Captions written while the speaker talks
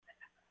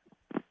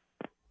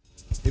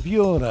If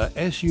you own a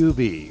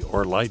SUV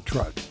or light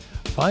truck,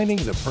 finding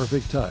the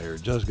perfect tire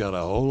just got a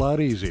whole lot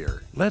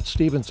easier. Let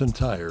Stevenson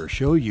Tire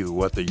show you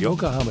what the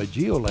Yokohama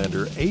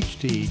Geolandar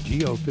HT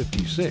Geo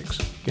 56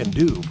 can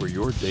do for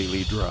your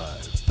daily drive.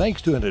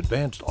 Thanks to an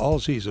advanced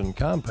all-season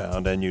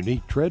compound and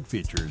unique tread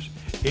features,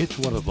 it's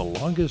one of the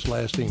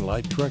longest-lasting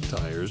light truck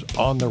tires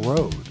on the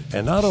road.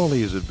 And not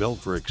only is it built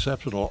for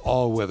exceptional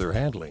all-weather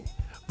handling,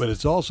 but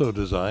it's also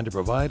designed to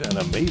provide an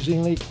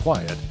amazingly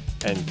quiet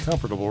and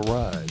comfortable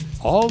ride.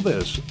 All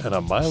this and a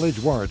mileage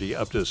warranty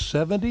up to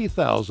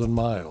 70,000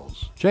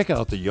 miles. Check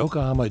out the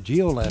Yokohama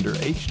Geolandar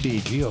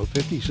HT Geo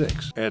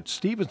 56 at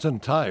Stevenson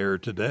Tire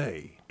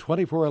today.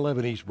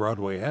 2411 East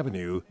Broadway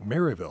Avenue,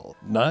 Maryville,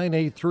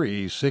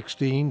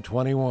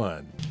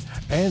 983-1621.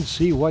 And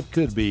see what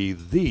could be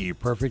the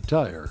perfect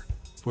tire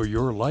for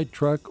your light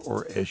truck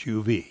or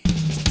SUV.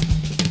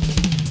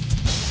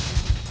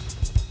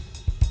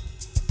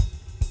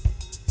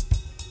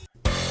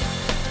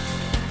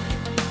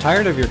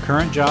 Tired of your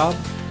current job?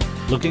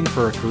 Looking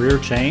for a career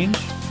change?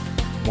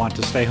 Want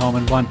to stay home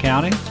in Blount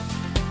County?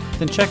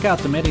 Then check out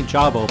the many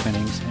job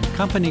openings and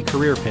company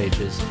career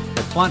pages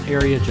at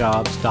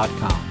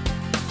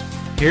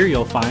BlountAreaJobs.com. Here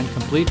you'll find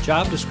complete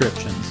job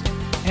descriptions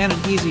and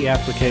an easy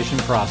application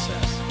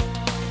process.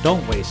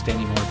 Don't waste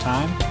any more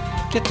time.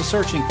 Get to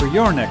searching for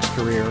your next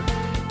career.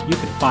 You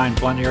can find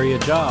Blount Area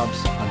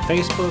Jobs on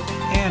Facebook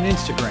and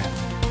Instagram.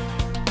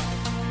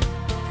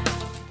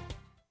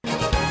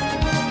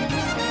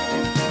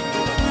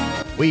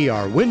 We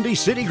are Windy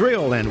City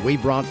Grill, and we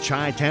brought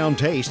Chi-Town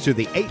taste to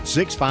the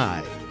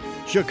 865.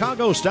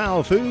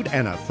 Chicago-style food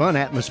and a fun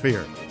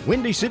atmosphere.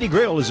 Windy City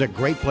Grill is a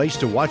great place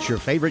to watch your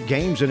favorite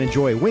games and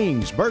enjoy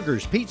wings,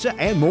 burgers, pizza,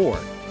 and more.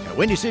 At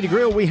Windy City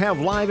Grill, we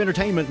have live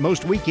entertainment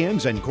most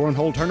weekends and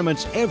cornhole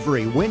tournaments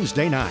every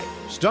Wednesday night.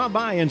 Stop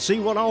by and see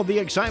what all the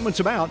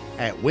excitement's about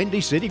at Windy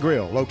City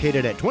Grill,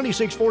 located at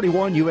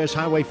 2641 U.S.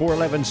 Highway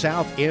 411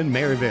 South in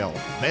Maryville.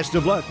 Best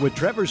of luck with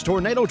Trevor's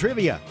Tornado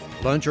Trivia.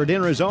 Lunch or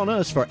dinner is on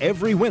us for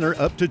every winner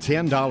up to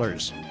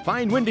 $10.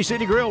 Find Windy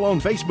City Grill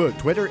on Facebook,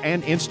 Twitter,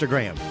 and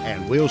Instagram.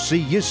 And we'll see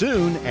you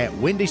soon at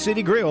Windy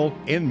City Grill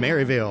in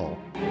Maryville.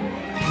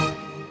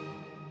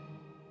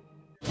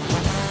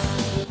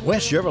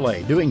 West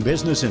Chevrolet, doing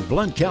business in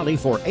Blount County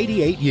for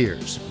 88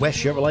 years. West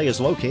Chevrolet is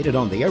located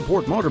on the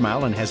Airport Motor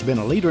Mile and has been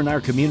a leader in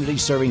our community,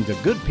 serving the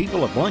good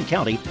people of Blount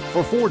County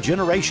for 4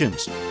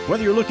 generations.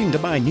 Whether you're looking to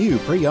buy new,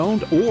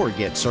 pre-owned, or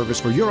get service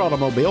for your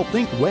automobile,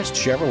 think West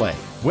Chevrolet.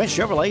 West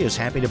Chevrolet is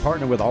happy to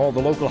partner with all the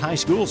local high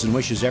schools and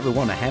wishes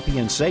everyone a happy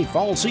and safe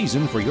fall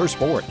season for your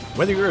sport.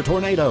 Whether you're a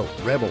Tornado,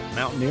 Rebel,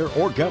 Mountaineer,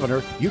 or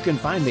Governor, you can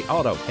find the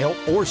auto, help,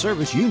 or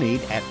service you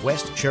need at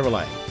West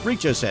Chevrolet.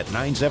 Reach us at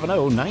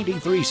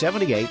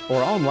 970-9378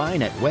 or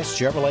online at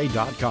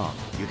westchevrolet.com.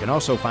 You can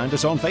also find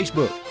us on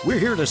Facebook. We're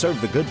here to serve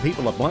the good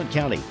people of Blount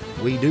County.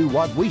 We do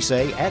what we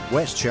say at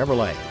West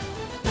Chevrolet.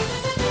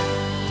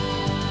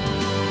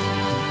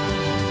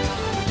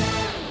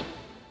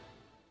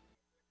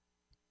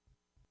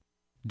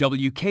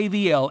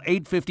 WKVL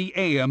 850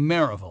 AM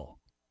Maryville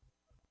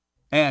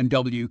and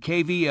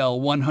WKVL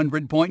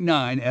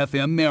 100.9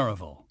 FM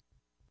Maryville.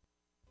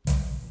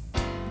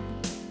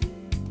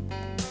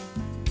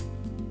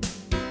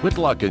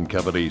 Whitlock &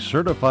 Company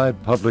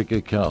Certified Public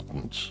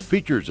Accountants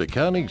features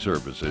accounting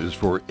services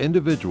for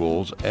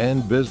individuals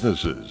and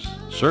businesses.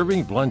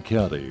 Serving Blount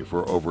County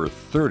for over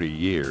 30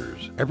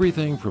 years.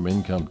 Everything from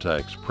income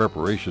tax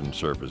preparation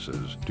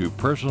services to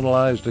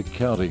personalized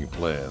accounting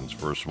plans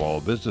for small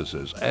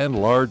businesses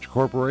and large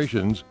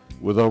corporations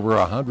with over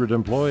 100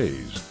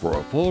 employees for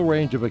a full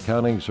range of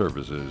accounting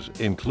services,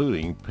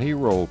 including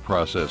payroll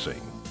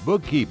processing,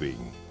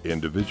 bookkeeping,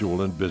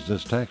 individual and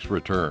business tax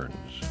returns,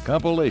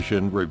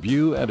 compilation,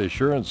 review, and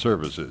assurance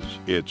services.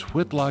 It's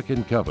Whitlock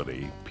 &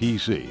 Company,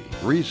 PC,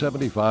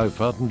 375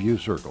 Fountain View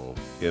Circle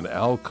in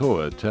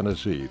Alcoa,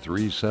 Tennessee,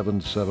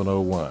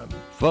 37701.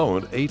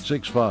 Phone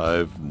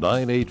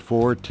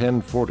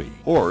 865-984-1040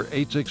 or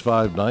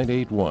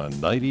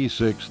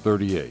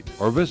 865-981-9638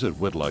 or visit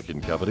Whitlock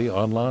 & Company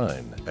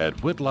online at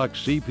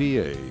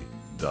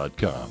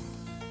whitlockcpa.com.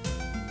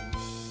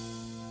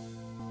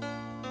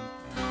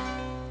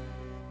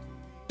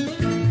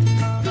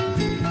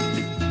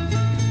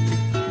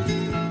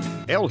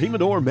 El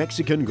Jimador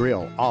Mexican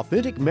Grill,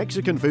 authentic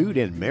Mexican food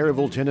in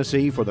Maryville,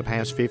 Tennessee for the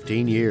past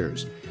 15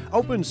 years.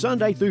 Open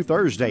Sunday through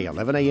Thursday,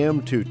 11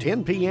 a.m. to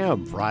 10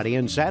 p.m., Friday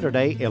and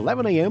Saturday,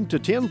 11 a.m. to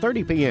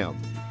 10:30 p.m.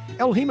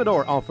 El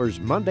Jimador offers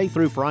Monday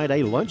through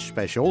Friday lunch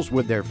specials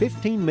with their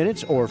 15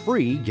 minutes or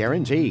free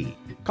guarantee.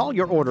 Call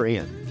your order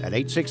in at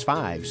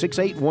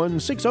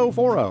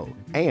 865-681-6040,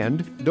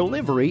 and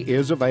delivery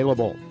is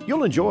available.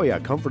 You'll enjoy a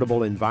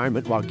comfortable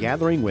environment while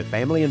gathering with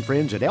family and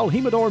friends at El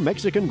Jimador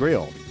Mexican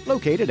Grill,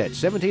 located at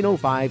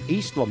 1705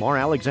 East Lamar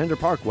Alexander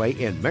Parkway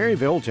in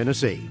Maryville,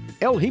 Tennessee.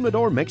 El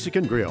Jimador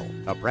Mexican Grill,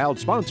 a proud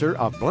sponsor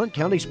of Blount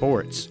County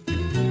Sports.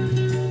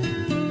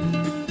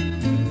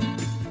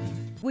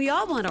 We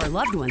all want our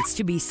loved ones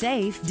to be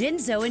safe.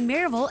 Denso in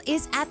Maryville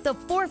is at the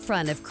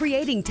forefront of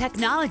creating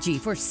technology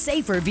for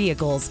safer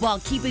vehicles while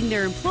keeping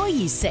their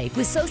employees safe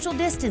with social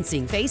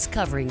distancing, face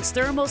coverings,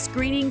 thermal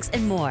screenings,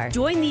 and more.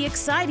 Join the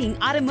exciting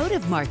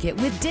automotive market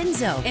with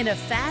Denso in a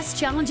fast,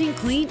 challenging,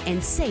 clean,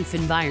 and safe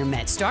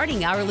environment.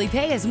 Starting hourly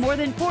pay is more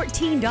than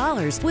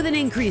 $14 with an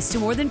increase to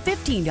more than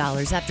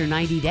 $15 after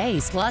 90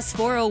 days, plus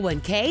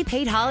 401k,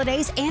 paid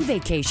holidays, and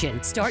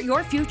vacation. Start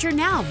your future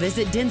now.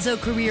 Visit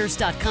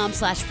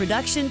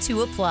densocareers.com/production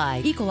to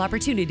apply. Equal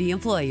opportunity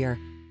employer.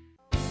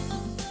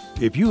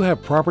 If you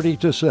have property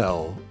to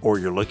sell or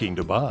you're looking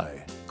to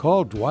buy,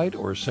 call Dwight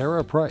or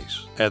Sarah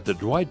Price at the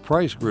Dwight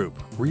Price Group,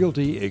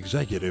 Realty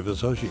Executive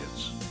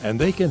Associates, and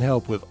they can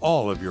help with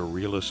all of your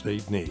real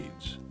estate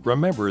needs.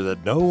 Remember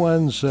that no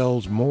one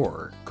sells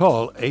more.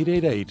 Call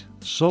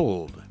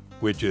 888-SOLD,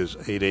 which is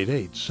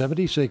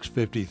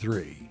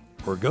 888-7653,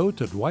 or go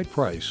to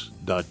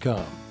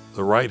dwightprice.com.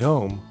 The right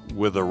home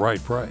with the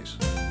right price.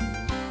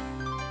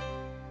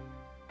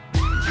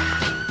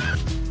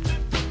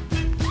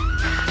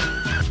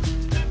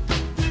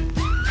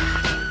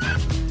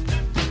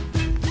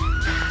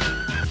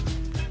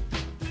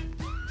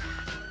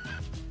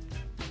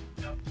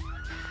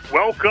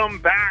 Welcome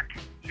back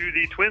to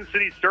the Twin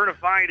Cities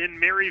Certified in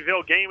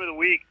Maryville Game of the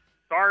Week.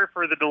 Sorry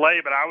for the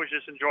delay, but I was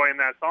just enjoying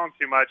that song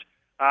too much.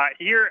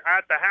 Here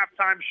at the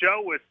halftime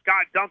show with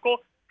Scott Dunkel.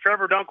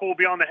 Trevor Dunkel will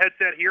be on the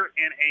headset here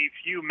in a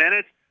few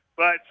minutes.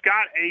 But,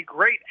 Scott, a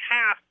great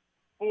half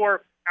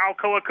for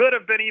Alcoa. Could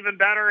have been even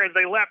better as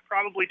they left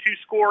probably 2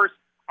 scores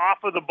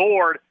off of the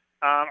board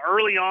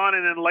early on,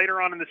 and then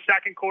later on in the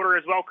second quarter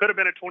as well. Could have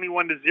been a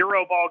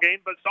 21-0 ball game,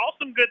 but saw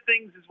some good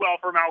things as well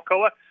from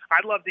Alcoa.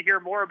 I'd love to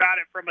hear more about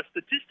it from a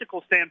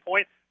statistical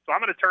standpoint, so I'm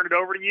going to turn it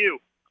over to you.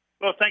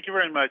 Well, thank you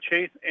very much,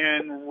 Heath.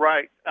 And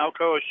right,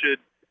 Alcoa should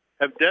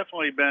have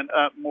definitely been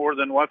up more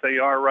than what they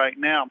are right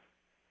now.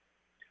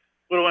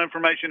 Little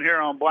information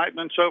here on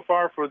Blackman so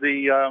far for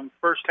the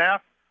first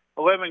half.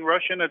 11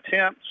 rushing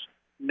attempts,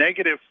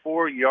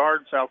 -4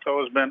 yards.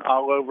 Alcoa has been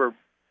all over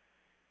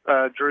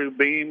Drew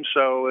Beam,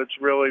 so it's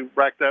really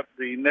racked up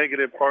the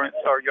negative points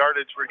or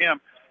yardage for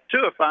him.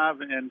 2 of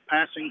 5 in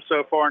passing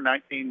so far,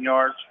 19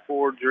 yards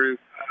for Drew.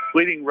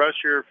 Leading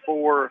rusher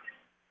for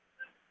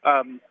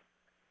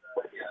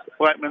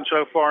Blackman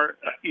so far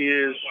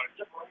is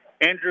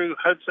Andrew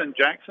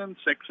Hudson-Jackson,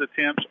 6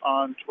 attempts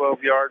on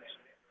 12 yards.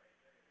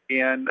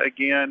 And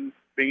again,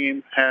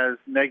 Beam has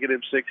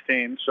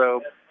 -16.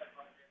 So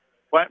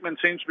Blackman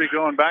seems to be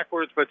going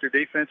backwards, but their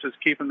defense is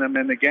keeping them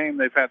in the game.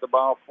 They've had the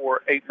ball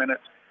for 8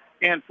 minutes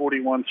and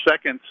 41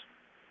 seconds.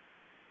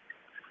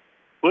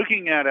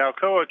 Looking at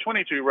Alcoa,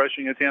 22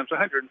 rushing attempts,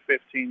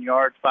 115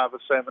 yards, 5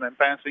 of 7 in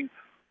passing,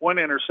 1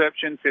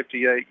 interception,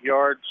 58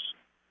 yards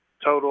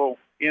total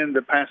in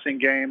the passing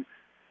game.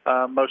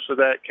 Most of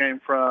that came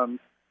from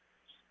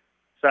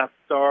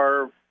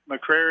Safdar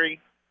McCrary.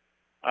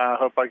 I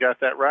hope I got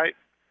that right.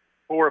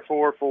 4 of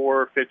 4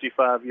 for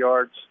 55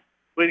 yards.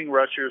 Leading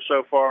rusher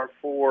so far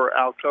for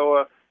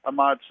Alcoa,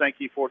 Ahmad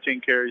Sankey,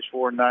 14 carries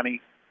for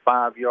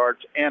 95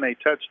 yards and a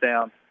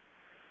touchdown.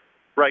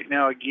 Right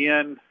now,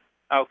 again,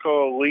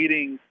 Alcoa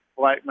leading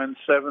Blackman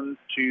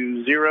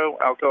 7-0.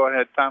 Alcoa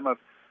had time of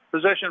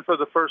possession for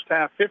the first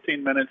half,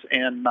 15 minutes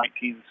and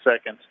 19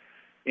 seconds.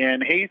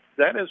 And Heath,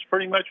 that is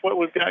pretty much what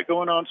we've got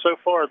going on so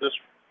far this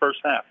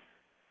first half.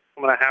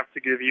 I'm going to have to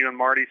give you and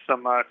Marty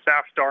some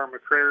Safdar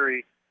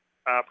McCrary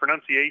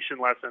pronunciation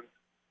lessons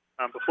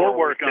before we'll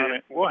work on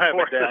it. We'll have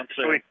it down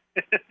soon.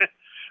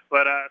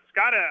 But,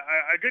 Scott,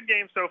 a good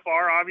game so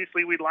far.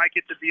 Obviously, we'd like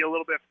it to be a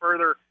little bit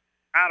further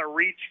out of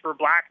reach for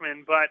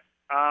Blackman. But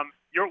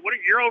what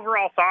are your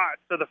overall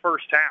thoughts of the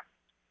first half?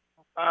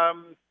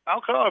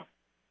 Alcoa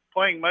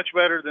playing much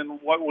better than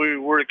what we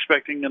were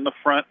expecting in the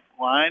front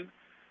line.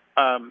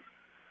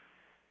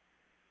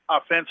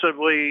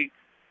 Offensively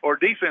or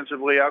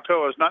defensively,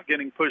 Alcoa is not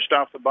getting pushed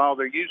off the ball.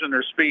 They're using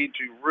their speed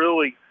to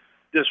really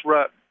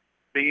disrupt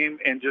Beam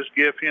and just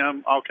give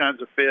him all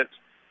kinds of fits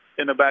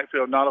in the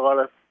backfield. Not a lot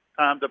of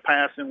time to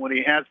pass, and when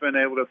he has been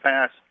able to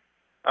pass,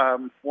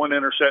 1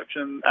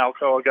 interception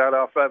Alcoa got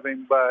off of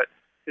him, but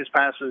his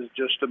passes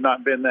just have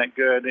not been that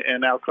good,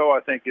 and Alcoa,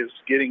 I think, is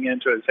getting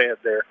into his head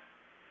there.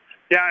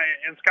 Yeah,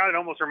 and Scott, it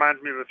almost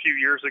reminds me of a few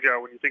years ago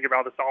when you think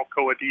about this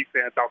Alcoa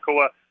defense.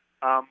 Alcoa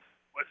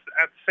was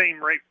at the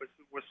same rate,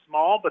 was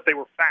small, but they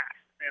were fast,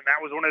 and that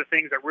was one of the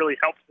things that really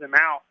helped them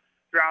out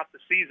throughout the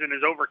season,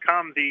 is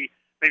overcome the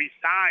maybe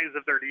size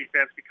of their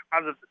defense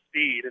because of the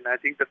speed, and I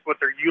think that's what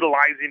they're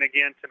utilizing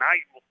again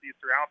tonight. We'll see it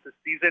throughout the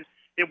season.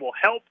 It will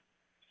help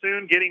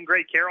soon getting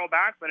Greg Carroll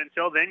back, but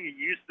until then, you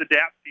use the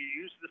depth, you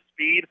use the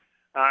speed,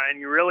 and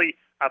you really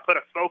put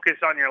a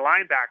focus on your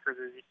linebackers.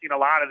 As you've seen a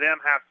lot of them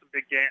have some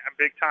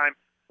big-time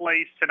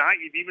plays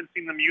tonight. You've even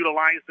seen them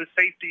utilize the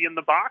safety in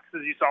the box,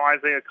 as you saw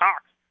Isaiah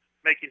Cox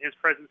making his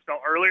presence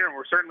felt earlier, and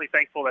we're certainly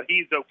thankful that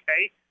he's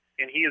okay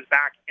and he is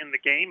back in the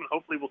game, and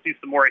hopefully we'll see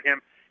some more of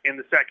him in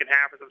the second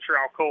half, as I'm sure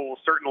Alcoa will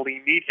certainly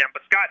need him.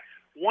 But, Scott,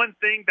 one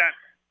thing that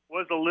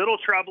was a little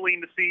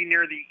troubling to see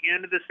near the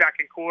end of the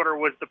second quarter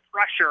was the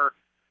pressure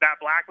that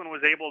Blackman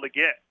was able to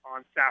get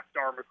on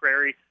Safstar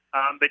McCrary.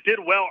 They did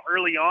well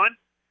early on,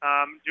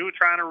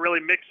 trying to really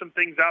mix some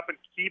things up and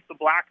keep the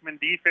Blackman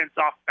defense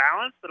off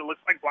balance, but it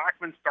looks like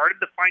Blackman started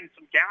to find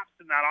some gaps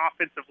in that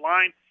offensive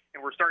line,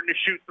 and we're starting to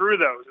shoot through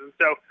those. And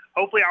so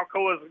hopefully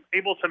Alcoa is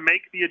able to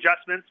make the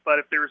adjustments, but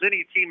if there's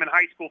any team in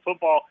high school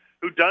football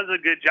who does a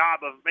good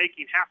job of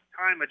making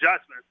halftime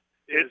adjustments,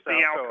 it's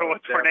the Alcoa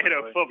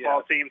Tornado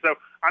football team. So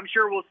I'm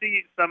sure we'll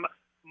see some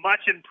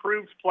much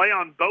improved play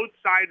on both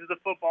sides of the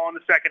football in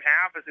the second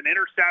half, as an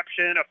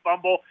interception, a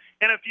fumble,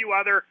 and a few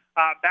other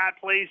bad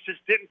plays just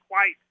didn't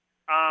quite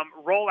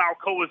roll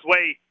Alcoa's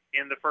way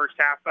in the first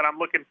half. But I'm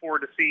looking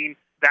forward to seeing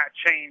that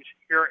change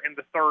here in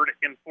the third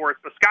and fourth.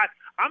 But, Scott,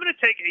 I'm going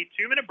to take a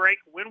 2-minute break.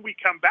 When we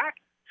come back,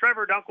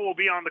 Trevor Dunkel will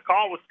be on the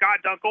call with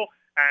Scott Dunkel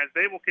as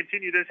they will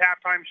continue this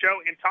halftime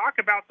show and talk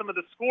about some of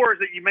the scores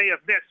that you may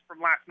have missed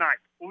from last night.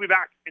 We'll be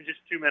back in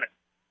just 2 minutes.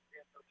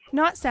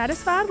 Not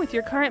satisfied with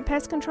your current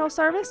pest control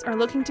service or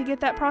looking to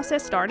get that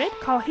process started?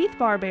 Call Heath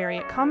Barberry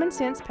at Common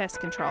Sense Pest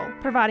Control,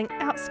 providing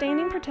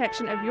outstanding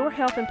protection of your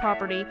health and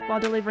property while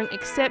delivering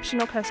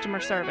exceptional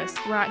customer service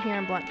right here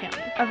in Blount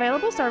County.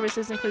 Available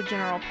services include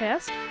general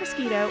pest,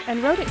 mosquito,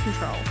 and rodent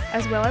control,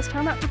 as well as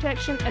termite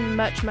protection and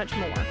much, much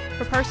more.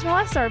 For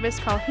personalized service,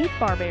 call Heath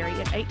Barberry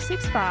at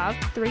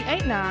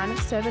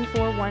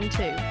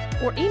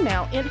 865-389-7412 or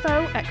email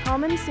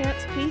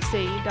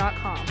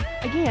info@commonsensepc.com.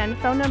 Again,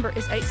 phone number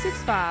is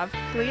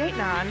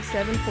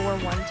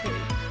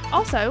 865-389-7412.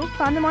 Also,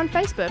 find them on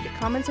Facebook at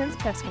Common Sense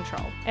Pest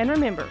Control. And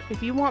remember,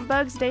 if you want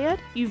bugs dead,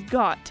 you've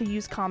got to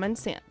use common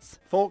sense.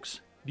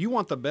 Folks, do you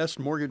want the best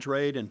mortgage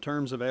rate and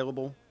terms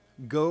available?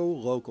 Go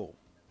local.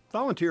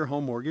 Volunteer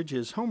Home Mortgage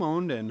is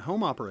home-owned and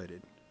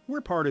home-operated.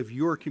 We're part of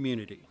your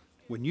community.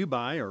 When you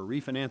buy or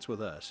refinance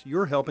with us,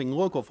 you're helping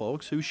local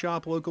folks who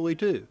shop locally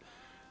too.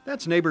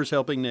 That's neighbors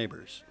helping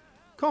neighbors.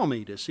 Call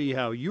me to see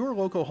how your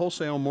local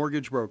wholesale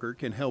mortgage broker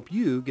can help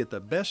you get the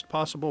best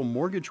possible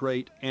mortgage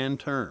rate and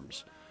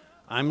terms.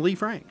 I'm Lee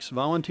Franks,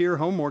 Volunteer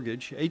Home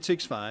Mortgage,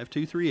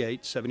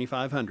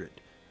 865-238-7500.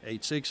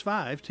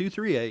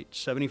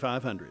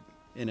 865-238-7500.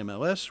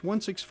 NMLS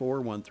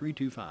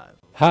 1641325.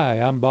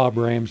 Hi, I'm Bob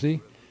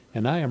Ramsey,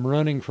 and I am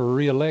running for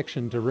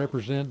re-election to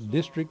represent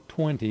District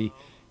 20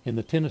 in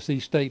the Tennessee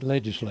State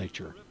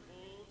Legislature.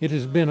 It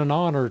has been an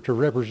honor to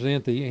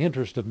represent the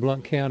interest of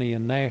Blount County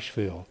and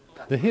Nashville.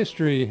 The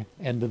history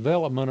and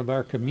development of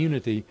our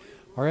community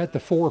are at the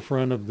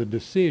forefront of the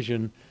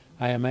decision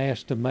I am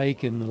asked to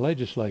make in the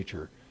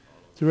legislature.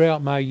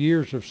 Throughout my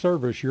years of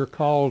service, your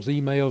calls,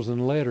 emails,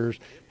 and letters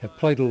have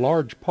played a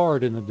large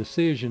part in the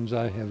decisions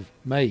I have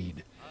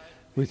made.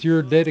 With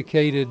your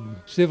dedicated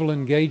civil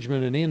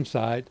engagement and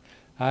insight,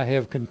 I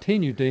have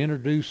continued to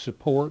introduce,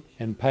 support,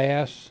 and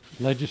pass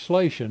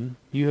legislation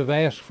you have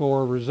asked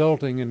for,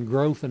 resulting in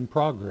growth and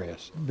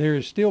progress. There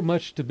is still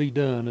much to be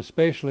done,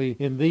 especially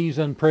in these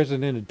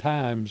unprecedented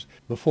times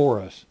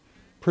before us.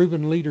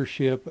 Proven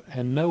leadership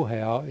and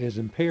know-how is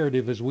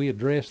imperative as we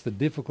address the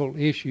difficult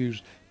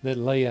issues that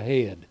lay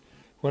ahead.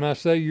 When I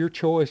say your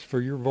choice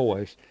for your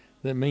voice,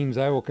 that means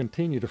I will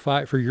continue to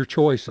fight for your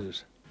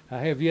choices. I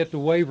have yet to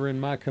waver in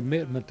my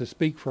commitment to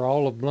speak for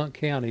all of Blount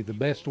County the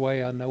best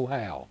way I know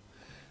how.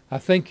 I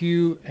thank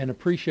you and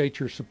appreciate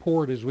your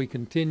support as we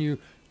continue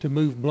to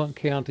move Blount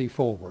County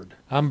forward.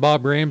 I'm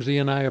Bob Ramsey,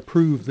 and I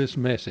approve this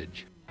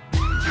message.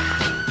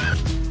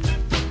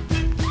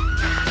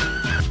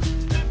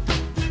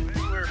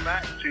 We're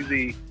back to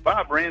the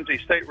Bob Ramsey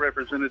State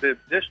Representative,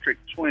 District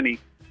 20,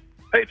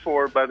 paid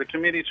for by the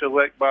committee to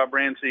elect Bob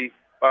Ramsey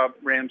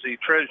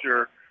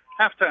Treasurer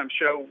halftime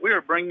show. We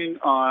are bringing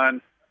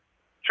on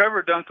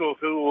Trevor Dunkel,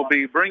 who will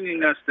be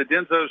bringing us the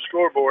Denso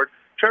scoreboard.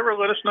 Trevor,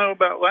 let us know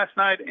about last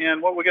night and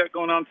what we got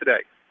going on today.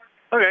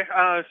 Okay,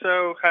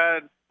 so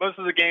had most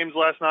of the games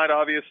last night,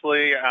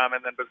 obviously, and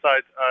then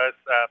besides us,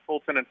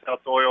 Fulton and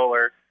South Doyle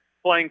are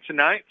playing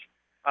tonight.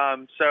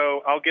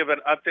 So I'll give an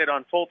update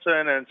on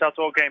Fulton and South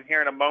Doyle game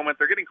here in a moment.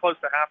 They're getting close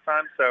to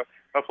halftime, so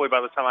hopefully by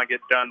the time I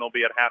get done, they'll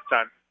be at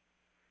halftime.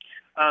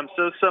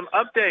 So some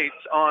updates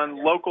on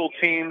local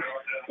teams.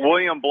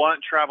 William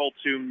Blount traveled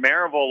to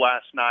Maryville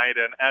last night,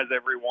 and as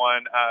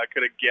everyone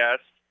could have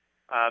guessed,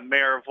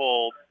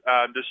 Maryville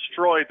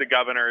destroyed the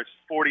Governors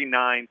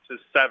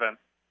 49-7.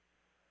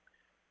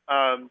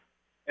 And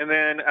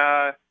then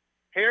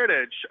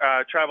Heritage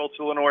traveled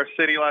to Lenoir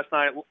City last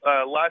night.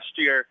 Last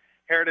year,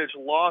 Heritage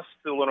lost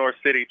to Lenoir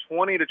City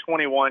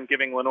 20-21,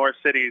 giving Lenoir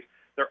City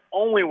their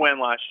only win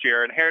last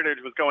year. And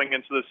Heritage was going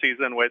into the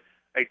season with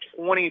a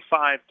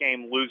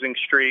 25-game losing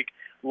streak.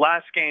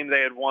 Last game they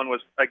had won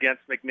was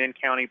against McMinn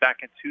County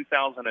back in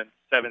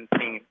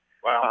 2017.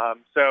 Wow.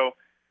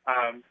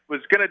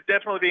 Was going to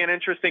definitely be an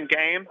interesting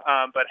game,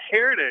 but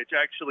Heritage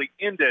actually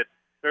ended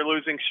their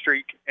losing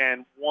streak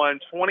and won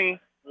 21-7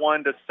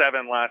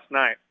 last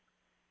night.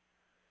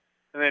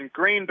 And then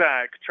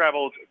Greenback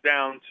traveled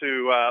down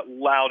to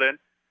Loudon,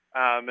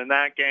 and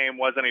that game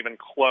wasn't even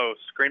close.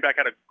 Greenback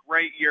had a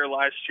great year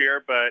last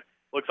year, but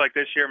looks like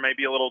this year may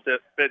be a little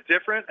bit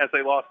different as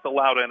they lost to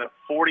Loudon at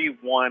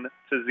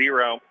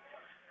 41-0.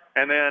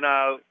 And then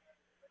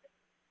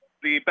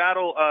the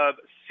Battle of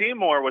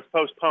Seymour was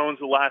postponed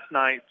last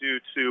night due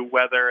to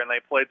weather, and they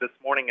played this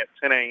morning at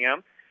 10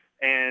 a.m.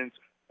 And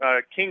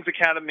Kings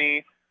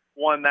Academy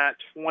won that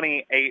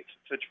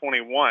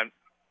 28-21.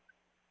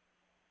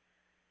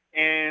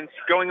 And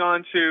going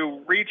on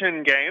to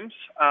region games,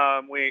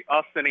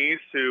 Austin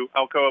East, who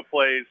Alcoa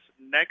plays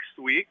next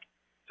week,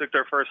 took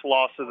their first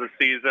loss of the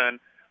season,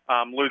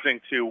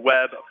 losing to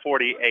Webb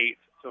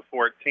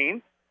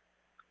 48-14.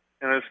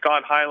 And the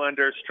Scott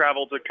Highlanders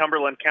traveled to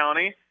Cumberland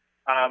County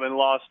and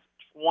lost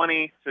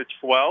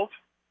 20-12.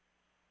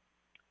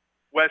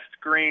 West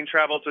Green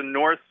traveled to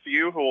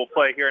Northview, who will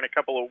play here in a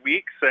couple of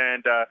weeks,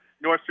 and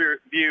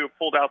Northview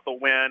pulled out the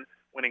win,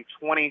 winning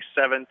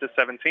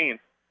 27-17.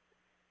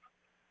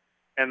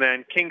 And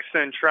then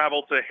Kingston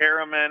traveled to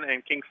Harriman,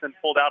 and Kingston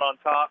pulled out on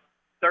top,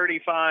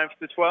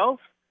 35-12.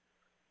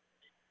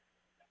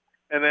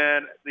 And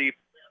then the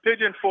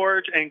Pigeon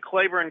Forge and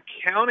Claiborne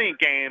County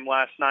game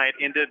last night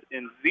ended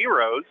in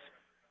zeros,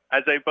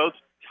 as they both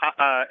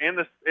in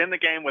the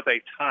game with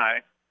a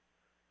tie.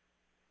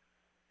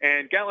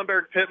 And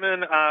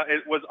Gatlinburg-Pittman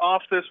it was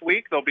off this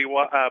week. They'll be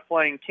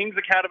playing Kings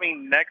Academy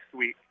next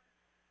week.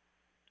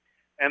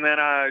 And then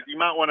you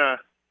might want to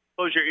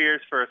close your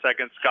ears for a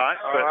second, Scott.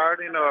 I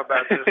already know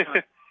about this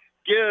one.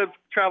 Gibbs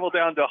traveled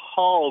down to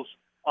Halls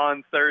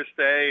on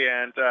Thursday,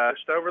 and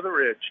just over the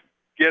ridge.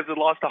 Gibbs had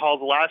lost to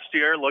Halls last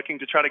year, looking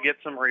to try to get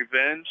some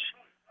revenge.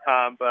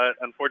 But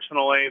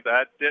unfortunately,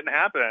 that didn't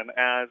happen,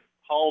 as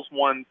Halls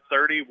won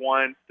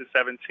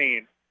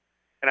 31-17.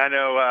 And I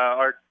know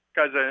my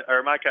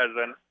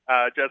cousin,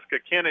 Jessica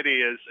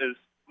Kennedy, is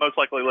most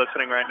likely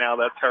listening right now.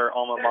 That's her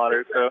alma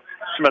mater, so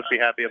she must be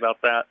happy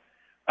about that.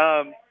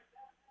 And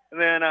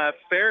then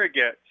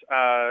Farragut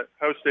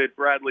hosted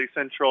Bradley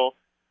Central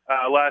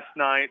last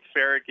night.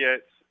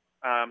 Farragut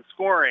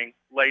scoring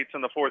late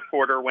in the fourth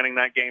quarter, winning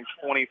that game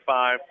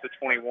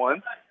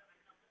 25-21.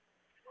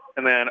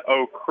 And then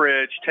Oak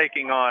Ridge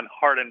taking on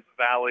Hardin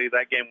Valley.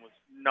 That game was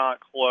not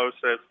close,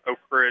 as Oak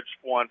Ridge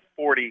won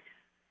 40-0.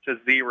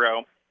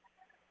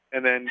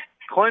 And then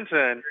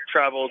Clinton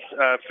traveled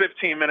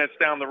 15 minutes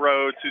down the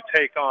road to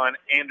take on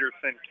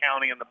Anderson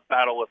County in the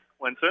Battle of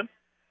Clinton.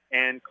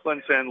 And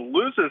Clinton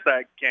loses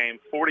that game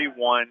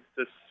 41-6.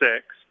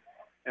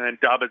 And then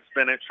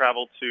Dobbins-Bennett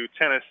traveled to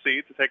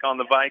Tennessee to take on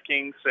the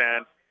Vikings,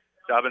 and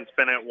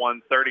Dobbins-Bennett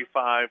won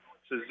 35-0.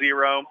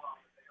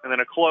 And then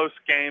a close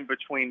game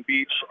between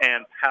Beach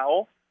and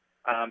Powell.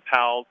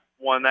 Powell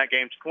won that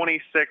game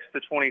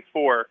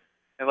 26-24.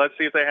 And let's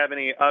see if they have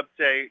any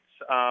updates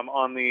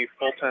on the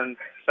Fulton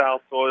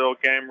South Doyle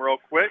game real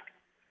quick.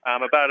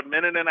 About a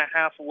minute and a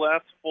half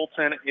left.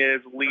 Fulton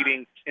is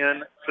leading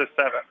 10-7.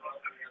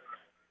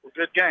 Well,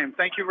 good game.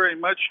 Thank you very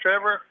much,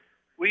 Trevor.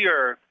 We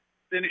are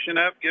finishing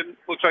up.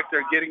 Looks like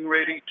they're getting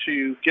ready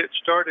to get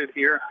started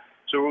here.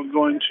 So we're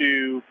going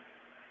to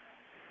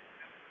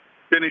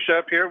finish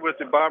up here with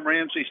the Bob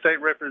Ramsey State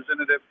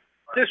Representative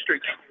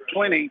District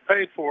 20,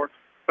 paid for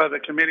by the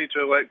committee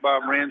to elect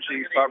Bob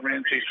Ramsey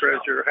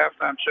Treasurer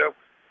halftime show.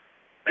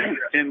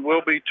 And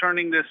we'll be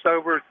turning this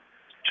over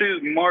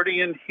to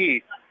Marty and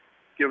Heath.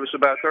 Give us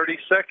about 30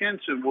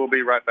 seconds, and we'll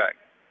be right back.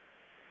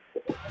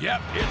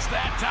 Yep, it's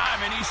that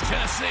time in East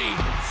Tennessee.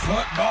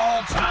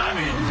 Football time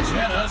in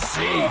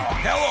Tennessee.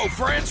 Hello,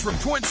 friends from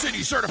Twin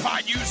Cities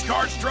Certified Used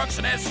Cars, Trucks,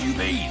 and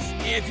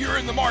SUVs. If you're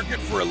in the market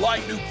for a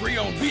light new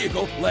pre-owned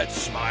vehicle, let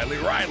Smiley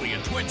Riley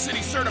and Twin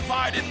Cities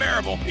Certified in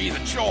Maryville be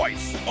the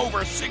choice.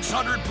 Over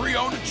 600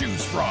 pre-owned to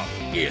choose from.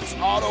 It's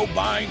auto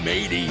buying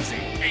made easy.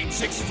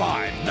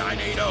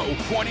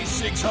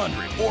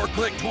 865-980-2600 or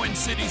click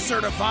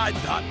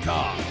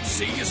TwinCitiesCertified.com.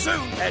 See you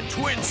soon at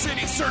Twin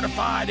Cities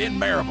Certified in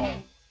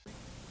Maryville.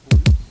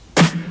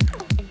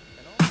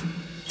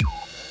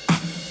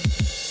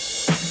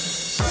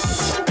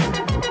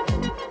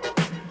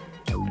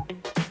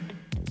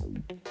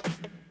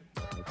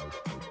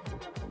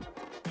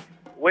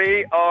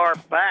 We are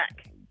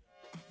back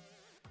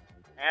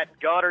at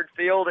Goddard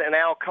Field in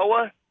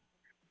Alcoa,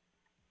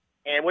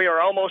 and we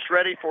are almost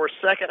ready for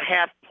second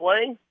half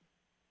play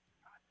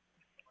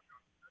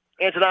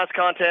in tonight's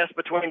contest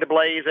between the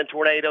Blaze and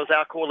Tornadoes.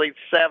 Alcoa leads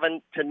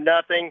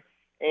 7-0,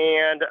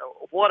 and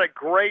what a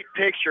great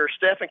picture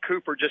Stephen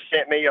Cooper just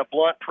sent me, a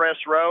blunt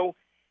press row,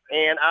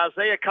 and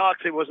Isaiah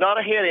Cox, it was not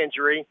a head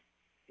injury,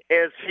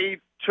 as he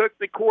took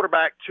the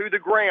quarterback to the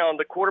ground,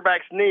 the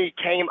quarterback's knee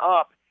came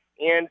up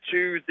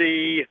into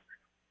the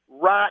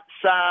right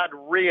side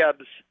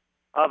ribs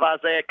of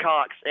Isaiah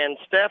Cox, and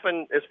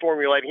Stephen is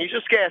formulating. He's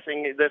just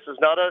guessing. This is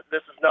not a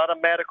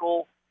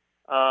medical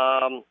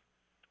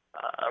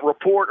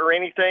report or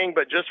anything,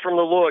 but just from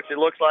the looks, it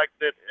looks like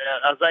that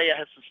Isaiah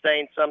has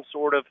sustained some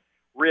sort of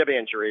rib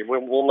injury.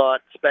 We'll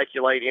not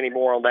speculate any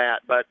more on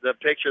that, but the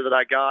picture that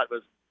I got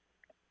was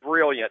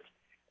brilliant,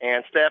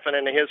 and Stephen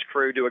and his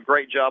crew do a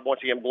great job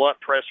once again.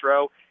 Blunt press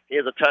row. He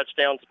is a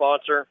touchdown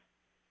sponsor.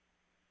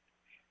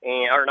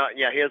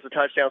 He is a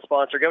touchdown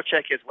sponsor. Go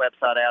check his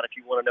website out if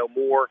you want to know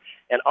more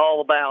and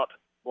all about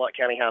Blount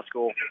County High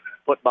School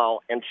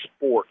football and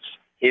sports.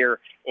 here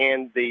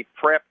in the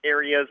prep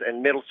areas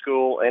and middle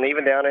school and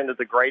even down into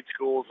the grade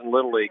schools and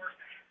little leagues.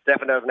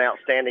 Stefan does an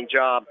outstanding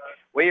job.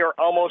 We are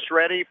almost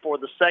ready for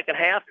the second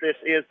half. This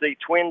is the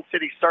Twin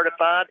City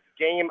Certified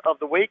Game of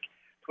the Week.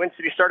 Twin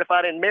City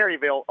Certified in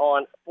Maryville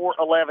on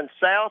 411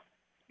 South.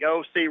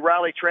 Go see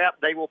Riley Trapp.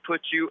 They will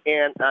put you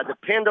in a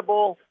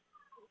dependable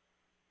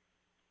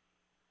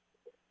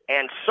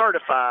and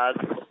certified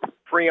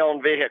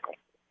pre-owned vehicle.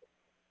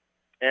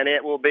 And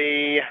it will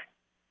be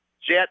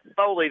Jet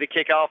Foley to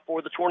kick off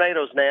for the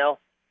Tornadoes now.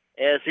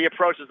 As he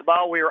approaches the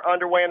ball, we are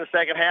underway in the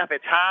second half.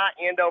 It's high,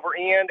 end over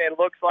end, and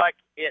looks like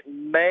it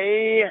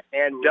may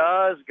and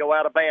does go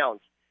out of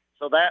bounds.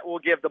 So that will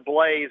give the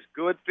Blaze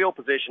good field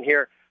position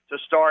here to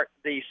start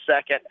the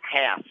second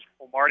half.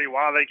 Well, Marty,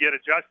 while they get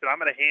adjusted, I'm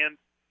going to hand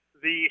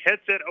the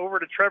headset over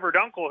to Trevor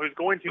Dunkel, who's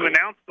going to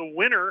announce the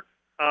winner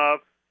of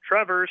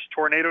Trevor's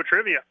Tornado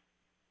Trivia.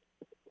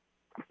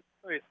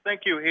 Okay,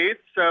 thank you, Heath.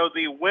 So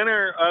the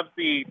winner of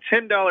the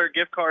 $10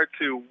 gift card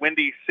to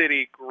Windy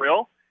City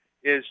Grill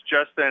is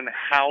Justin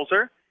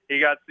Hauser. He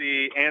got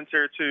the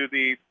answer to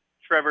the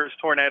Trevor's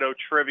Tornado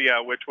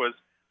Trivia, which was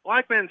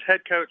Blackman's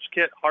head coach,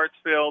 Kit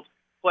Hartsfield,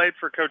 played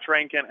for Coach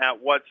Rankin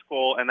at what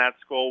school? And that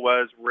school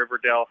was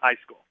Riverdale High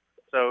School.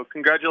 So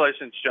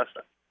congratulations,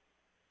 Justin.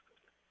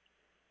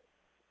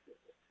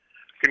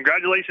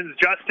 Congratulations,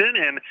 Justin.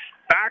 And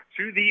back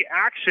to the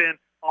action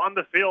on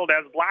the field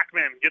as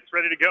Blackman gets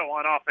ready to go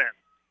on offense.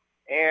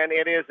 And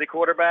it is the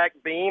quarterback,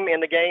 Beam, in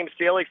the game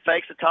still. He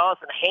fakes a toss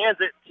and hands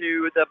it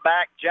to the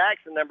back,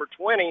 Jackson, number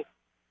 20.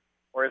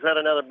 Or is that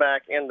another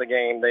back in the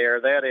game there?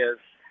 That is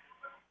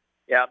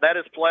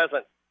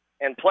Pleasant.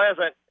 And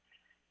Pleasant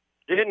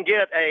didn't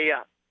get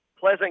a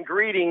pleasant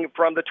greeting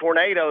from the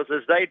Tornadoes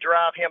as they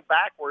drive him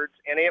backwards,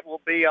 and it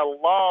will be a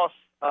loss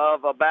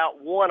of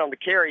about 1 on the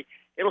carry.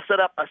 It'll set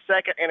up a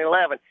 2nd and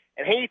 11.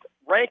 And Heath,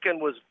 Rankin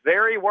was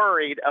very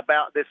worried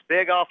about this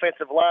big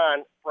offensive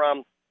line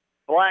from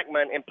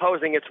Blackman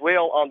imposing its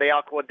will on the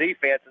Alcoa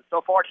defense. And so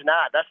far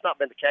tonight, that's not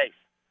been the case.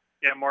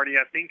 Yeah, Marty,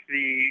 I think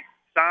the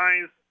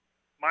size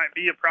might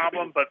be a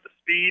problem, but the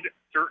speed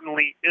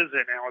certainly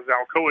isn't. Now, as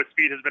Alcoa's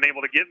speed has been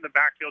able to get in the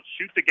backfield,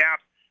 shoot the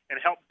gaps, and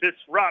help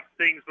disrupt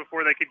things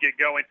before they could get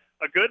going.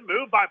 A good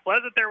move by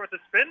Pleasant there with a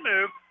spin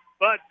move,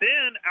 but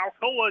then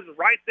Alcoa's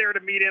right there to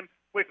meet him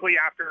quickly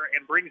after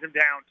and brings him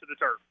down to the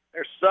turf.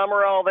 There's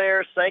Summerall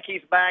there.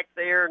 Sankey's back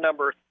there.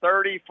 Number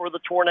 30 for the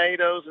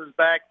Tornadoes is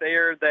back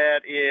there.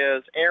 That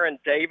is Aaron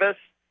Davis.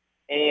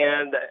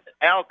 And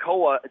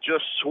Alcoa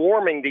just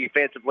swarming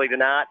defensively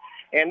tonight.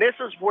 And this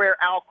is where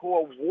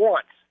Alcoa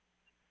wants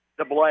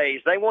the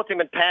Blaze. They want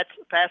them in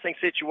passing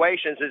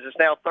situations as it's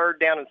now 3rd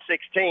down and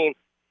 16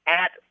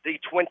 at the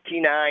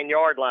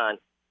 29-yard line.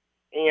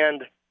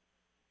 And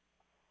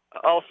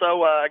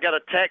also I got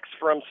a text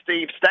from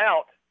Steve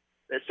Stout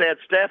that said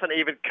Stefan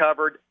even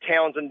covered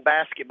Townsend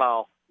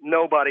basketball.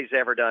 Nobody's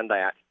ever done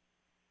that.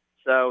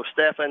 So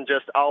Stefan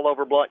just all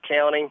over Blount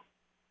County.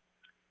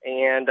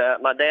 And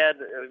my dad,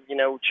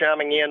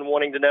 chiming in,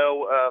 wanting to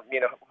know,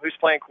 who's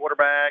playing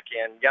quarterback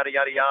and yada,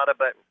 yada, yada.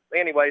 But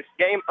anyways,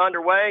 game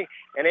underway,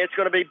 and it's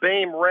going to be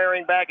Beam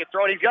rearing back and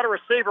throwing. He's got a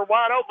receiver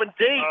wide open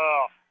deep,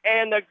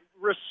 and the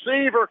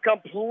receiver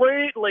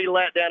completely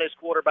let down his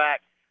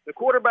quarterback. The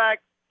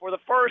quarterback, for the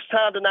first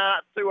time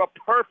tonight, threw a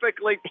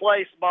perfectly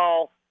placed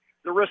ball.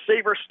 The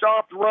receiver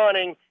stopped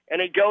running,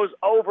 and he goes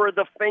over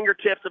the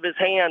fingertips of his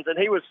hands, and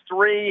he was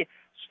 3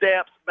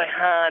 steps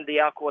behind the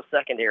Alcoa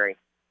secondary.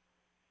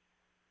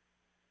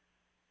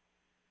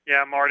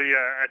 Yeah, Marty,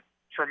 a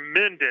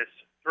tremendous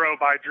throw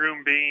by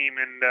Drew Beam,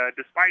 and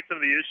despite some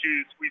of the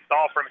issues we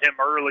saw from him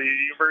early,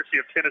 the University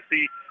of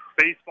Tennessee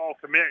baseball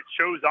commit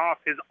shows off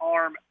his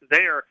arm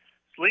there,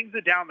 slings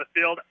it down the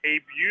field,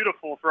 a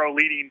beautiful throw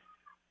leading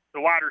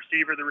the wide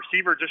receiver. The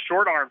receiver just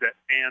short-armed it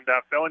and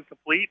fell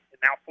incomplete and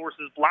now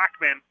forces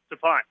Blackman to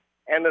punt.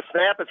 And the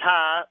snap is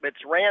high.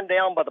 It's ran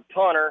down by the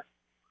punter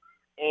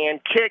and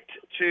kicked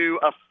to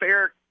a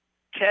fair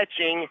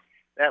catching.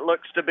 That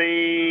looks to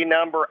be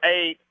number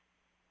 8,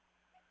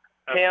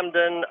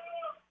 Camden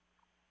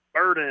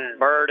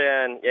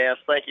Burden. Yes,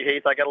 thank you,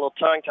 Heath. I got a little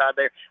tongue-tied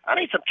there. I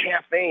need some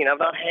caffeine. I've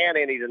not had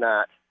any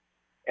tonight.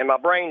 And my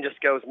brain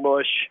just goes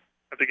mush.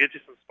 Have to get you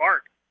some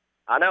Spark.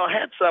 I know I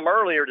had some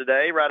earlier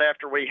today, right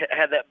after we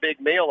had that big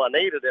meal. I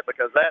needed it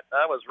because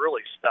I was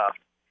really stuffed.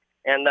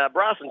 And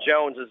Bryson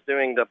Jones is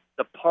doing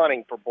the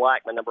punting for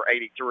Blackman, number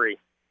 83.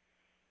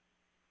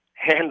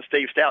 And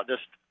Steve Stout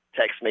just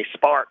texted me,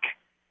 Spark.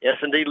 Yes,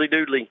 indeedly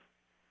doodly,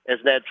 as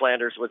Ned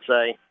Flanders would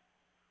say,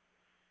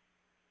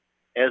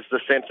 as the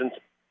Simpsons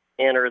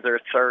enter their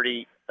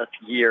 30th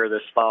year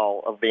this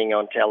fall of being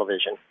on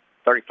television.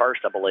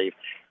 31st, I believe.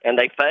 And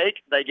they fake.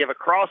 They give a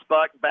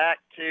crossbuck back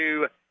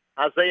to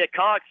Isaiah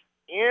Cox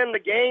in the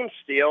game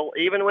still,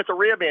 even with a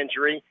rib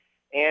injury,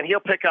 and he'll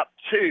pick up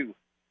 2.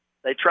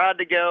 They tried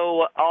to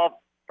go off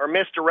or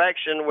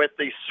misdirection with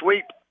the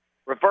sweep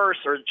reverse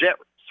or jet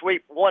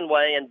sweep one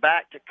way and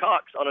back to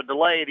Cox on a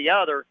delay the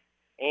other,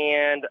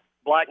 and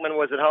Blackman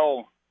was at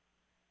home.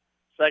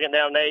 2nd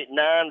down and 8,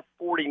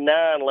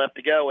 9:49 left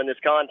to go in this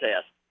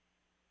contest.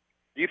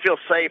 Do you feel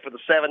safe with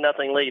a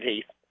 7-0 lead,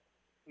 Heath?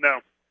 No.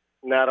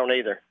 No, I don't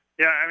either.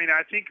 Yeah, I mean,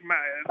 I think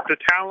the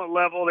talent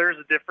level, there's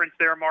a difference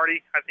there,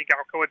 Marty. I think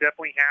Alcoa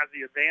definitely has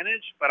the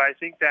advantage, but I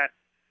think that,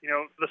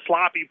 the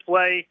sloppy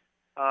play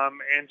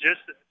and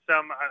just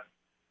some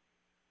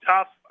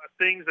tough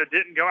things that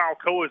didn't go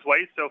Alcoa's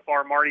way so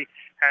far, Marty,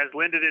 has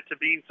lended it to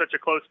being such a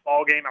close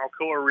ball game.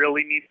 Alcoa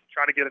really needs to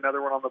try to get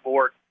another one on the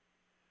board.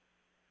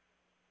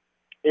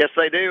 Yes,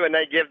 they do, and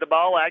they give the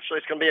ball. Actually,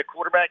 it's going to be a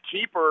quarterback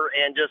keeper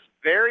and just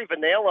very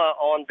vanilla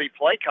on the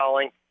play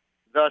calling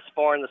thus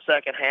far in the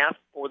second half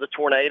for the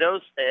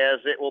Tornadoes, as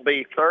it will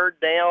be 3rd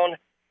down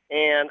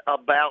and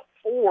about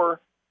 4.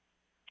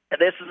 And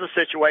this is a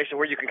situation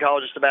where you can call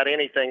just about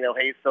anything, though,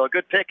 Heath. So a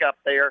good pickup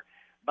there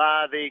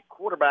by the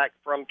quarterback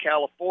from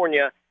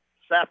California,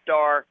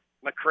 Safdar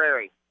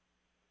McCrary.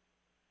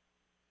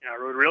 Yeah,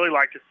 I would really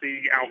like to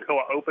see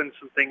Alcoa open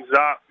some things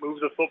up, move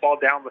the football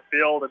down the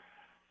field, and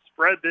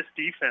spread this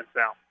defense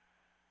out.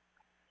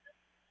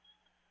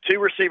 2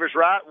 receivers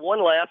right,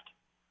 1 left,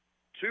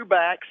 2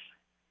 backs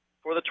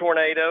for the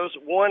Tornadoes.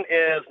 One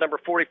is number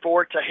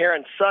 44,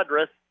 Taharon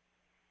Sudreth,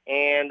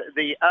 and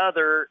the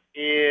other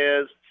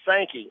is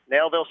Sankey.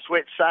 Now they'll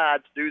switch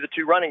sides, do the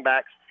 2 running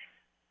backs,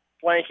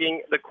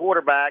 flanking the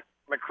quarterback,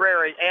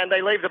 McCrary, and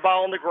they leave the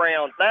ball on the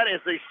ground. That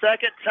is the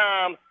second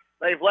time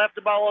they've left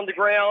the ball on the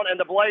ground, and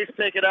the Blaze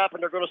pick it up,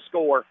 and they're going to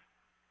score.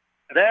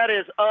 That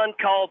is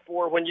uncalled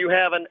for when you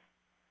have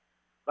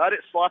but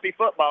it's sloppy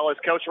football, as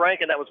Coach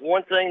Rankin. That was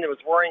one thing that was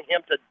worrying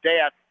him to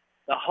death.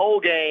 The whole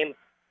game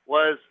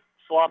was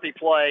sloppy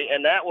play,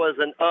 and that was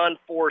an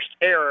unforced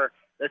error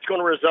that's going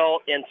to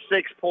result in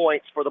 6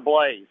 points for the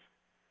Blaze.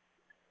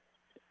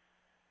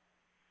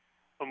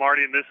 Well,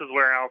 Marty, and this is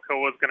where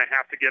Alcoa is going to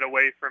have to get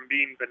away from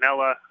being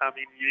vanilla. I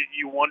mean,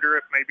 you wonder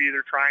if maybe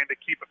they're trying to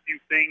keep a few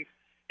things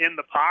in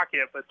the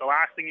pocket, but the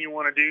last thing you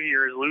want to do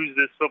here is lose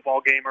this football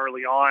game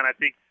early on. I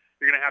think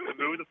you're going to have to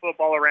move the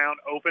football around,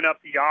 open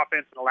up the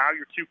offense, and allow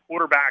your 2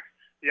 quarterbacks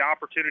the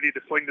opportunity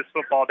to swing this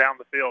football down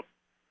the field.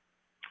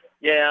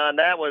 Yeah, and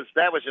that was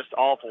just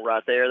awful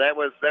right there. It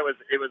was.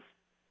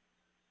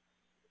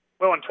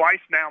 Well, and twice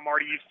now,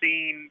 Marty, you've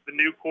seen the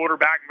new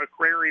quarterback,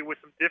 McCrary, with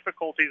some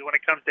difficulties when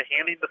it comes to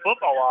handing the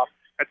football off.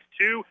 That's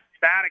 2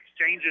 bad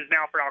exchanges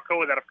now for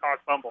Alcoa that have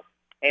caused fumbles.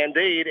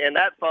 Indeed, and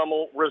that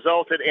fumble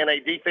resulted in a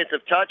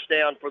defensive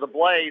touchdown for the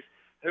Blaze,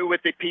 who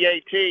with the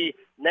PAT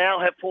now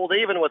have pulled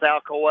even with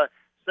Alcoa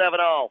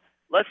 7-all.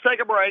 Let's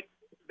take a break.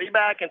 Be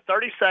back in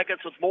 30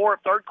 seconds with more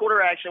third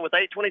quarter action with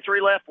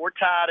 8:23 left. We're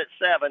tied at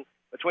 7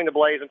 between the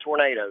Blaze and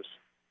Tornadoes.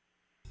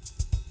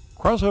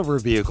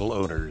 Crossover vehicle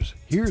owners,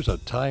 here's a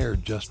tire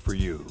just for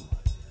you.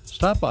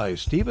 Stop by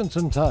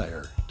Stevenson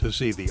Tire to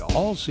see the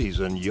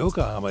all-season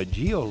Yokohama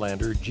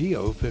Geolander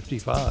Geo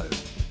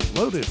 55,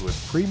 loaded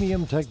with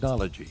premium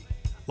technology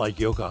like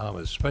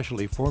Yokohama's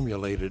specially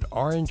formulated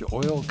orange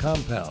oil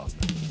compound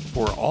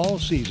for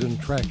all-season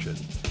traction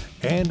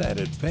and an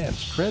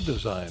advanced tread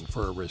design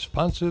for a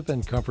responsive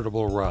and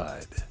comfortable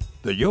ride.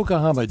 The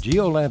Yokohama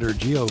Geolander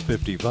Geo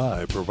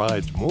 55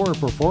 provides more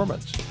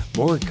performance,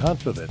 more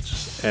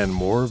confidence, and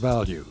more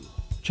value.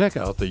 Check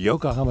out the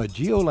Yokohama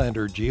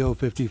Geolander Geo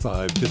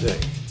 55 today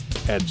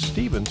at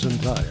Stevenson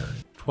Tire,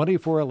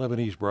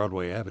 2411 East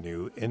Broadway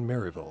Avenue in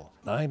Maryville,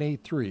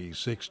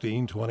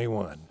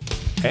 983-1621.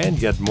 And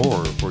get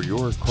more for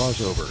your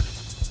crossover.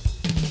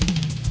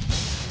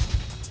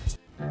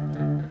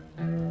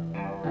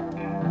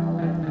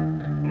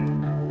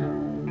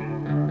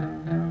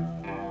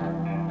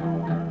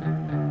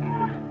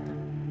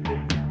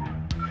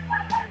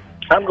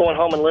 I'm going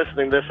home and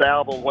listening to this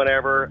album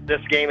whenever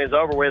this game is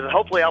over with.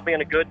 Hopefully I'll be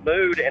in a good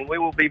mood and we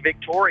will be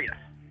victorious.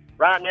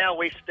 Right now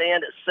we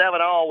stand at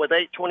 7-all with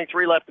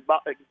 8:23 left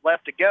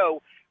to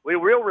go. We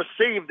will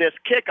receive this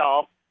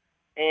kickoff,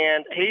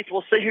 and Heath,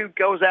 we'll see who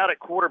goes out at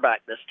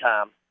quarterback this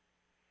time.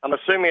 I'm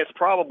assuming it's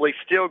probably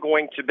still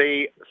going to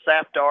be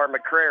Safdar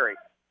McCrary.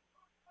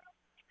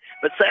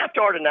 But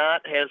Safdar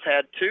tonight has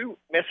had 2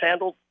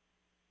 mishandled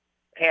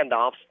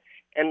handoffs,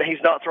 and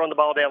he's not throwing the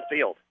ball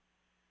downfield.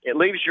 It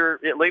leaves your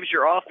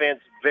offense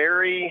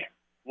very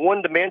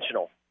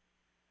one-dimensional,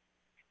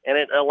 and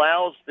it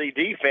allows the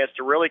defense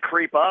to really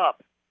creep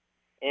up.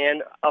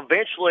 And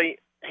eventually,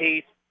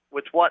 Heath,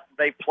 with what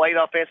they played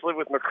offensively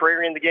with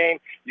McCreary in the game,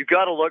 you've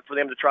got to look for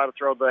them to try to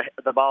throw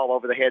the ball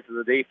over the heads of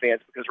the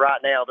defense, because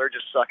right now they're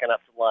just sucking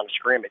up to the line of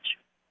scrimmage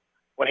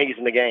when he's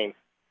in the game.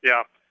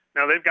 Yeah.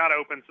 Now, they've got to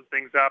open some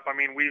things up. I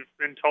mean, we've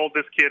been told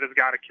this kid has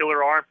got a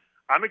killer arm.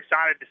 I'm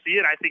excited to see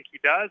it. I think he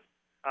does.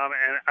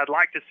 And I'd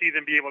like to see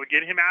them be able to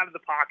get him out of the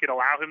pocket,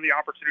 allow him the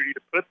opportunity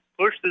to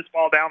push this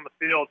ball down the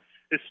field,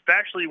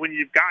 especially when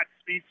you've got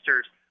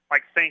speedsters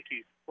like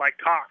Sankey, like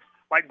Cox,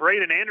 like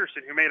Braden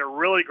Anderson, who made a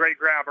really great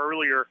grab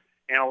earlier,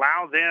 and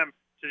allow them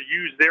to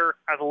use their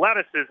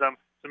athleticism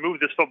to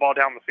move this football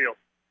down the field.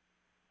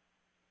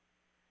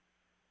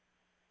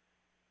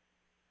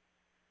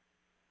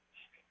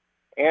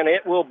 And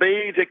it will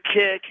be the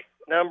kick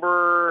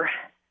number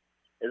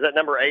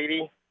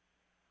 80?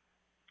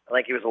 I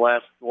think he was the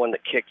last one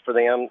that kicked for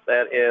them.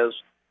 That is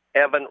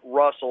Evan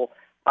Russell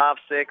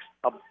 5'6",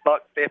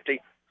 $150,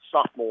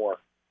 sophomore.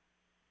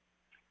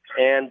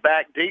 And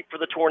back deep for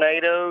the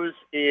Tornadoes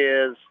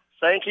is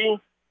Sankey,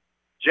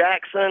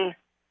 Jackson,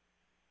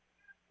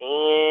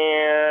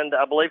 and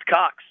I believe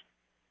Cox.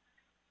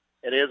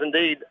 It is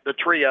indeed the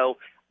trio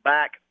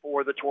back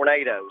for the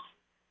Tornadoes.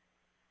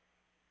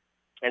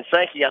 And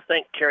Sankey, I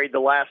think, carried the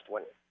last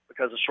one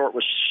because the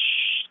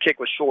kick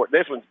was short.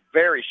 This one's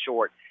very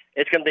short.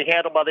 It's going to be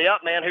handled by the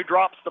up man who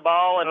drops the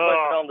ball and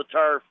puts it on the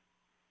turf.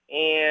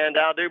 And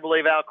I do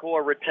believe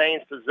Alcoa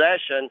retains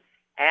possession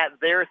at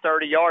their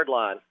 30-yard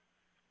line.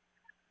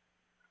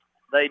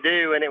 They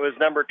do, and it was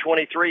number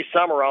 23,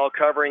 Summerall,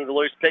 covering the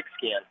loose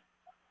pigskin.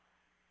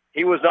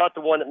 He was not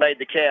the one that made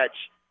the catch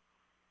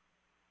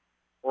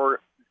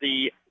or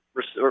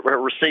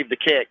received the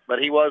kick, but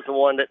he was the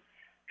one that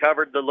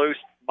covered the loose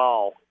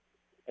ball.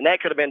 And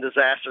that could have been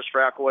disastrous for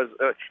Alcoa.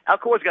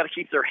 Alcoa's got to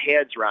keep their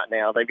heads right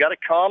now. They've got to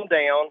calm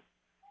down.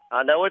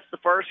 I know it's the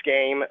first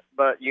game,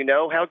 but you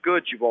know how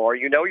good you are.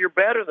 You know you're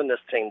better than this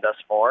team thus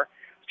far.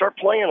 Start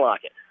playing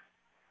like it.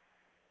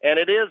 And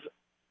it is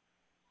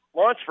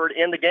Lunsford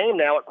in the game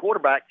now at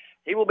quarterback.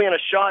 He will be in a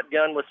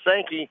shotgun with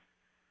Sankey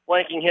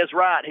flanking his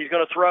right. He's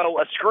going to throw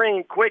a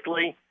screen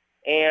quickly,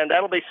 and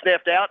that'll be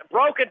sniffed out.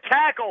 Broken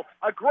tackle,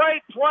 a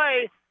great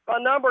play by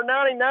number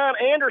 99,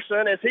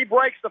 Anderson, as he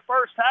breaks the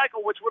first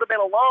tackle, which would have been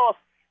a loss,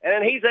 and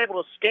then he's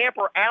able to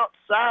scamper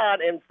outside,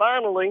 and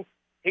finally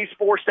he's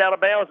forced out of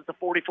bounds at the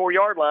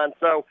 44-yard line.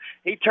 So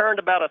he turned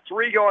about a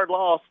 3-yard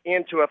loss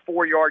into a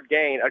 4-yard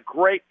gain. A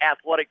great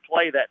athletic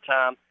play that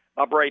time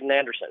by Braden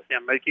Anderson. Yeah,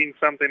 making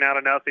something out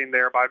of nothing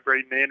there by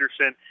Braden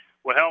Anderson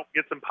will help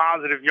get some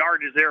positive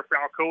yardage there for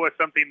Alcoa.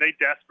 Something they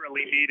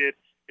desperately needed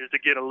is to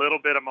get a little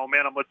bit of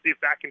momentum. Let's see if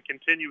that can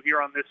continue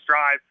here on this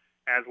drive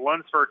as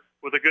Lunsford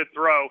with a good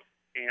throw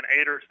and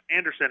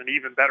Anderson an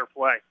even better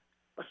play.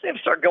 Let's see him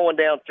start going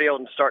downfield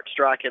and start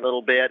striking a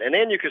little bit, and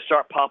then you can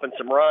start popping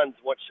some runs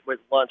with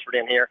Lunsford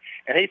in here.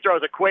 And he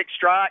throws a quick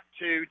strike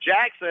to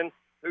Jackson,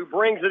 who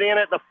brings it in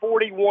at the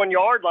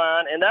 41-yard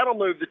line, and that'll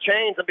move the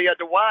chains and be a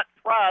Dwight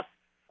Price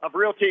of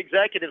Realty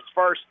Executives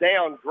first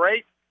down.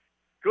 Great,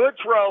 good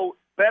throw,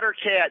 better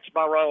catch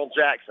by Ronald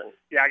Jackson.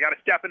 Yeah, I got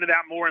to step into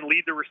that more and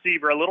lead the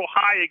receiver. A little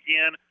high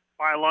again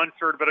by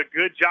Lunsford, but a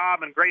good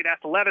job and great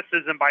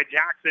athleticism by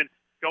Jackson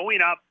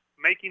going up,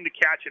 making the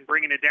catch, and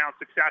bringing it down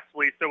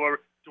successfully. So a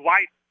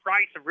Dwight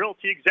Price of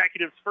Realty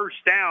Executives first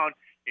down,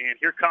 and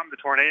here come the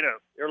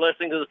Tornadoes. You're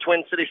listening to the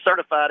Twin Cities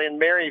Certified in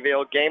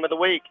Maryville Game of the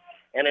Week.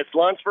 And it's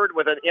Lunsford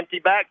with an empty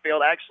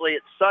backfield. Actually,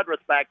 it's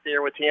Sudworth back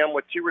there with him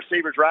with two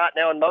receivers right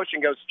now. In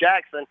motion goes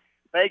Jackson.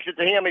 Fakes it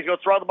to him. He's going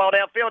to throw the ball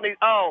downfield. And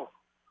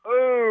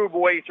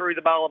boy, he threw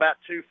the ball about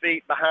 2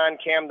 feet behind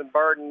Camden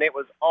Burden. It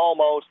was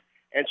almost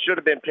and should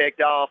have been picked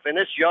off. And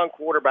this young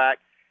quarterback,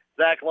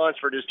 Zach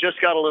Lunsford, has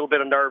just got a little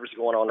bit of nerves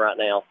going on right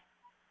now.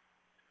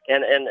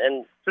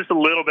 And just a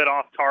little bit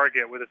off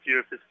target with a few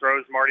of his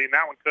throws, Marty. And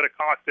that one could have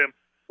cost him.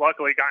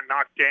 Luckily, got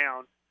knocked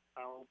down.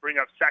 We'll bring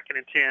up 2nd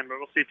and 10, but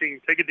we'll see if he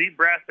can take a deep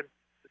breath and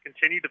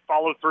continue to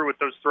follow through with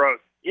those throws.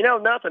 You know,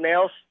 nothing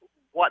else,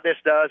 what this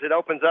does, it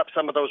opens up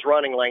some of those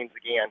running lanes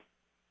again.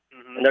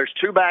 Mm-hmm. And there's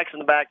two backs in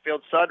the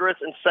backfield,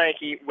 Sudworth and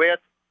Sankey with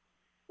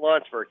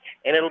Lunsford.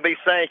 And it'll be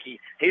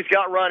Sankey. He's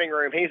got running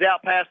room. He's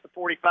out past the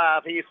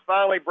 45. He's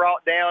finally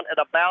brought down at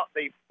about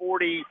the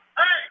 48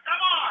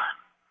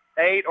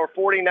 or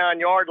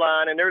 49-yard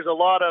line, and there's a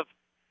lot of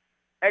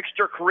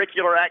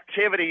extracurricular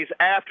activities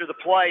after the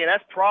play, and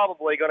that's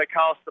probably going to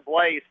cost the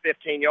Blaze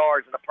 15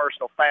 yards and a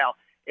personal foul.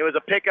 It was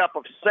a pickup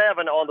of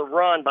 7 on the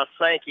run by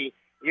Sankey.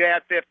 You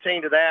add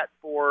 15 to that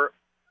for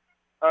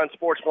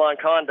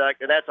unsportsmanlike conduct,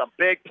 and that's a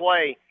big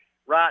play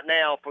right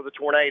now for the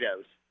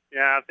Tornadoes.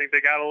 Yeah, I think they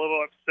got a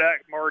little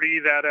upset, Marty,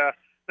 that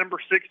number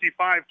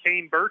 65,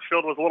 Kane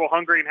Birchfield, was a little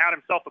hungry and had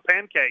himself a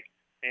pancake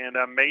and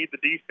made the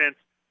defense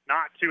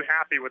not too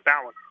happy with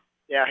that one.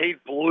 Yeah, he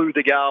blew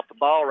the guy off the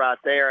ball right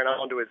there and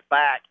onto his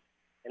back.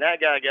 And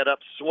that guy got up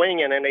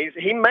swinging, and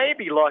he may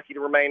be lucky to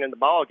remain in the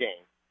ball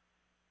game.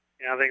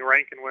 Yeah, I think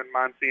Rankin wouldn't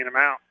mind seeing him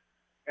out.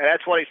 And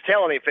that's what he's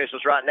telling the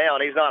officials right now,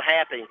 and he's not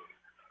happy.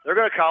 They're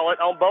going to call it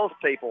on both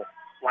people.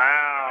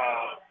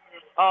 Wow.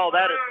 Oh,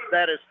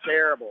 that is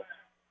terrible.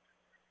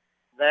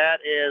 That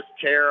is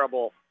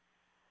terrible.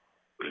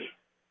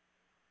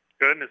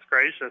 Goodness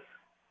gracious.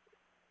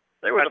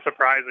 That's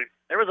surprising.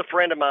 There was a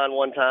friend of mine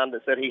one time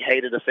that said he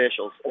hated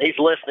officials, and he's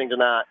listening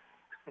tonight.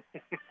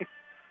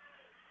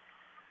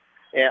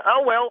 Yeah.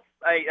 Oh, well,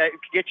 hey,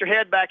 get your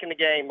head back in the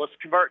game. Let's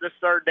convert this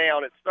third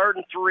down. It's 3rd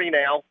and 3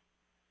 now.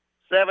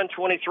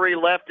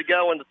 7:23 left to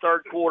go in the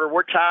third quarter.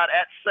 We're tied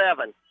at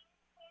 7.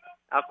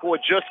 Alcoa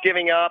just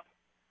giving up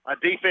a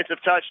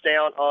defensive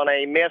touchdown on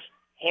a missed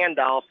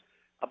handoff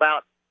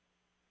about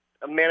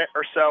a minute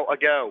or so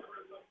ago.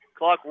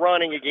 Clock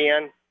running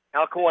again.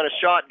 Alcoa in a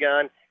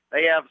shotgun.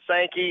 They have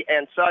Sankey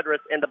and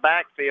Sudworth in the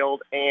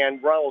backfield,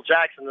 and Ronald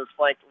Jackson is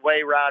flanked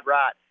way right.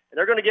 And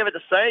they're going to give it to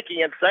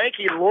Sankey, and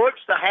Sankey looks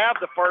to have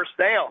the first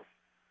down.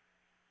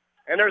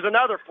 And there's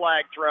another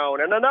flag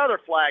thrown and another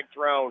flag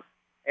thrown.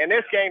 And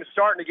this game's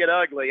starting to get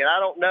ugly. And I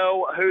don't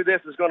know who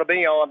this is going to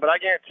be on, but I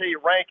guarantee you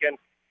Rankin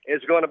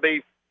is going to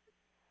be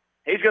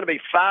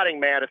fighting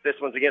mad if this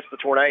one's against the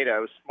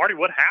Tornadoes. Marty,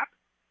 what happened?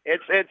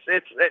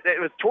 It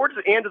was towards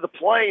the end of the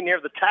play near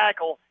the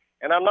tackle,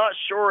 and I'm not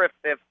sure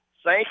if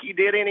Sankey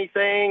did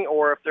anything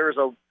or if there's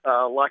a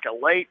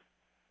late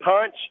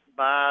punch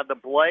by the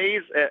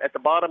Blaze at the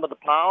bottom of the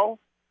pile.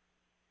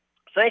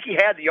 Sankey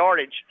had the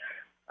yardage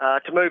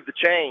to move the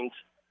chains.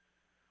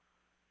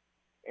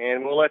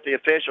 And we'll let the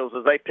officials,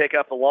 as they pick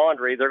up the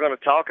laundry, they're going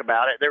to talk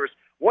about it. There was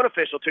one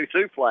official threw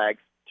two flags.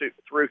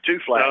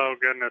 Oh,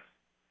 goodness.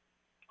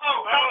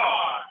 Oh, come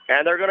on.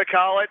 And they're going to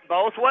call it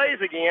both ways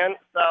again.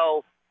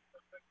 So,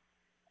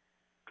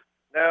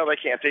 no, they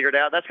can't figure it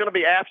out. That's going to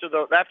be after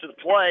the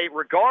play.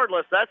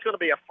 Regardless, that's going to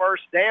be a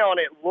first down.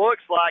 It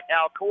looks like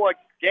Alcoa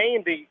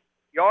gained the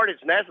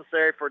yardage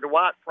necessary for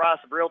Dwight Price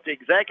of Realty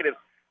Executives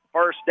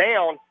first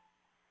down.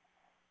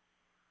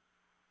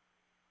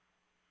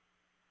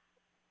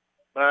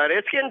 But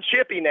it's getting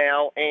chippy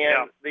now,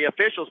 and the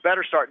officials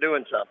better start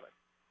doing something.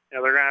 Yeah,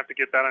 they're going to have to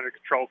get that under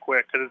control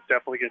quick because it's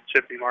definitely getting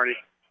chippy, Marty.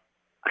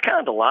 I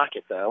kind of like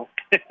it, though.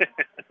 A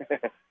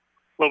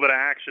little bit of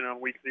action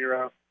on week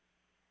 0.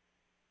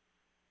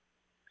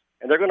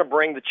 And they're going to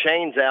bring the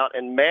chains out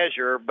and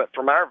measure, but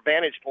from our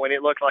vantage point,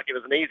 it looked like it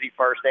was an easy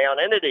first down,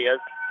 and it is.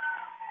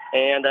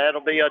 And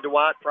that'll be a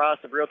Dwight Price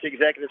of Realty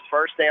Executives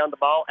first down, the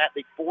ball at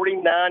the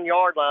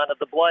 49-yard line of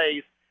the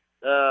Blaze.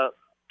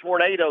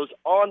 Tornadoes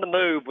on the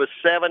move with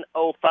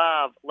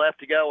 7:05 left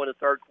to go in the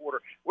third quarter.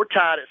 We're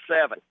tied at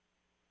 7.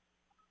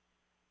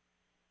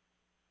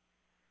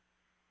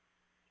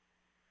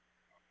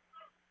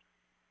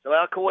 So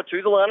Alcoa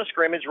to the line of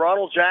scrimmage.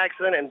 Ronald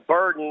Jackson and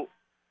Burden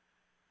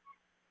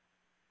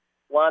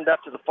lined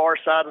up to the far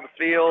side of the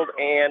field,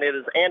 and it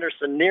is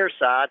Anderson near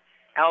side.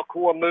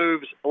 Alcoa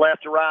moves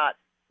left to right.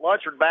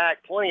 Lunsford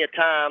back, plenty of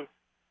time.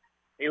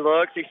 He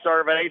looks, he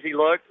surveys, he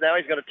looks. Now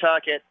he's going to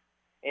tuck it.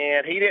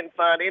 And he didn't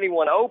find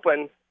anyone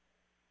open.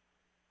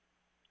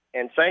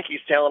 And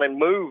Sankey's telling him,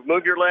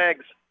 move your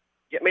legs.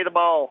 Get me the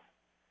ball.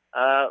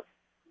 And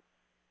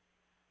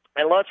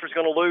Lunsford's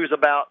going to lose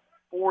about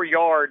 4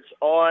 yards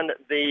on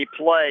the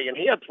play. And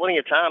he had plenty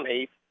of time,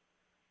 Heath.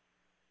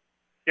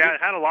 Yeah,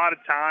 it had a lot of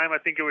time. I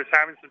think it was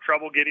having some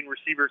trouble getting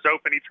receivers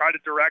open. He tried to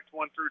direct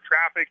one through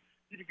traffic.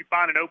 You could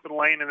find an open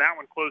lane, and that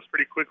one closed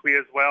pretty quickly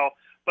as well.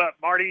 But,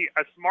 Marty,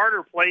 a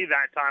smarter play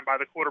that time by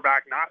the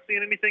quarterback, not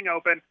seeing anything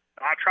open,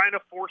 not trying to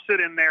force it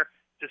in there,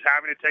 just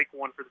having to take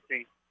one for the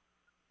team.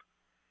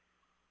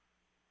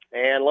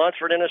 And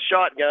Lunsford in a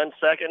shotgun,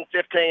 2nd and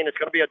 15. It's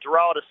going to be a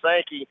draw to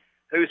Sankey,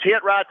 who's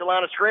hit right at the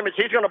line of scrimmage.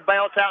 He's going to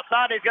bounce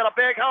outside. He's got a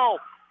big hole.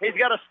 He's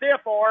got a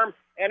stiff arm,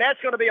 and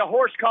that's going to be a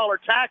horse collar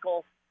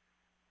tackle.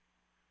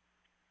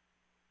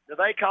 Do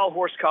they call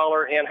horse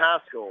collar in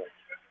high school?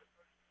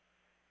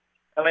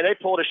 I mean, they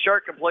pulled his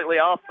shirt completely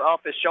off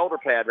his shoulder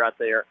pad right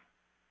there.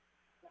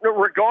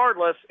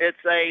 Regardless, it's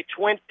a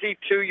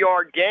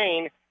 22-yard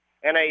gain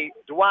and a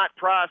Dwight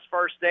Price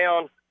first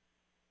down,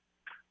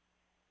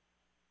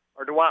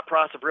 or Dwight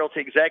Price of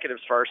Realty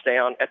Executives first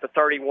down at the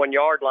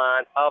 31-yard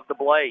line of the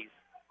Blaze.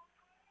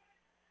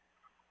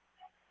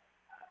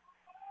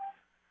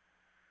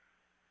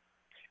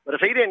 But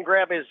if he didn't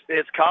grab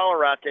his collar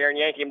right there and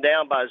yank him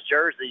down by his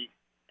jersey,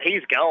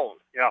 he's gone.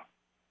 Yeah.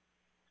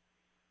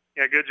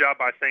 Yeah, good job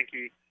by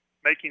Sankey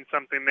making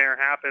something there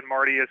happen,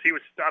 Marty, as he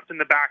was stuffed in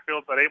the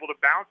backfield, but able to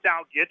bounce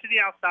out, get to the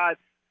outside,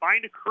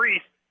 find a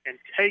crease, and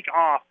take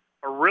off.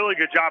 A really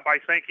good job by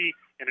Sankey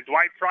and a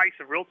Dwight Price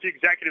of Realty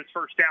Executives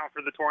first down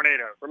for the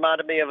Tornadoes.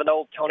 Reminded me of an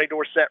old Tony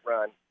Dorsett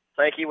run.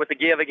 Sankey with the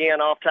give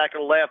again, off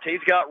tackle left. He's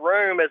got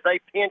room as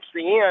they pinch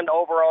the end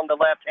over on the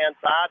left-hand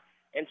side,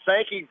 and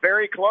Sankey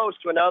very close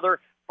to another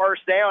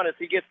first down as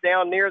he gets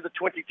down near the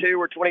 22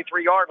 or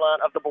 23-yard line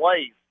of the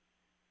Blaze.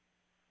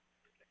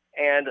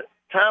 And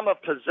time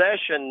of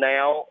possession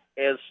now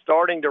is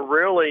starting to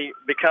really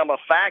become a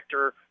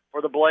factor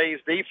for the Blaze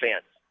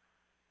defense.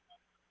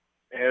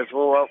 As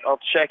I'll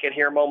check it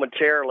here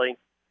momentarily.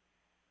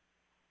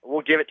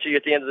 We'll give it to you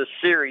at the end of the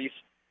series.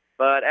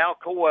 But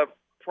Alcoa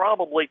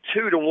probably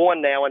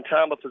 2-1 now in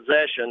time of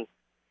possession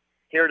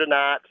here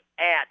tonight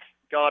at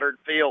Goddard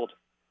Field.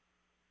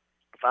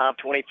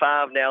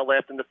 5:25 now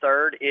left in the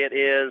third. It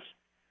is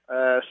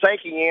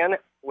Sankey in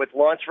with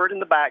Lunsford in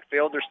the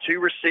backfield. There's 2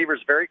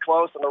 receivers very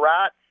close on the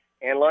right,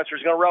 and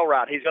Lunsford's going to roll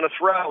right. He's going to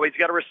throw. He's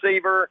got a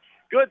receiver.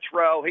 Good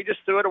throw. He just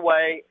threw it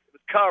away. It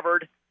was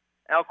covered.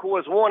 Alcoa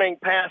was wanting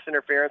pass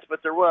interference,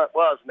 but there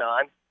was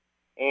none.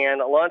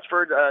 And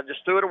Lunsford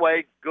just threw it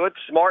away. Good,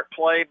 smart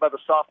play by the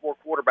sophomore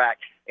quarterback.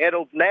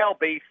 It'll now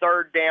be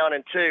 3rd down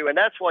and 2, and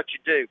that's what you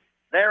do.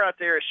 That right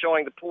there is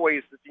showing the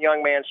poise that the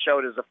young man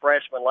showed as a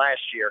freshman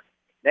last year.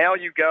 Now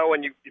you go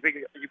and you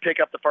pick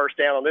up the first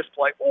down on this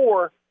play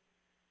or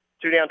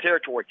 2-down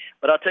territory.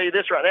 But I'll tell you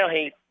this right now,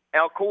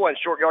 Alcoa in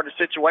short yardage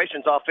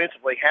situations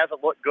offensively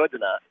hasn't looked good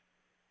tonight.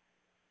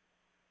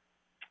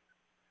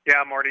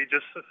 Yeah, Marty,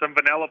 just some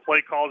vanilla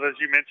play calls, as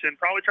you mentioned.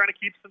 Probably trying to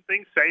keep some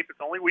things safe. It's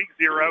only week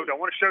 0.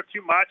 Don't want to show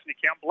too much, and you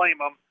can't blame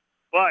them.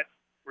 But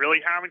really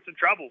having some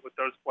trouble with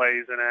those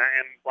plays. And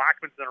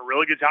Blackman's done a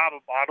really good job of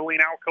bottling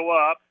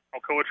Alcoa up,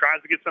 Alcoa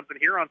tries to get something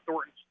here on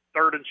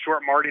third and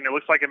short, Marty, and it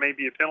looks like it may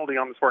be a penalty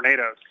on the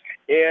Tornadoes.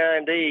 Yeah,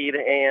 indeed,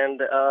 and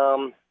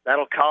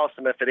that'll cost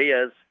them if it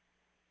is.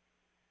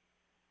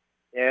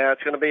 Yeah,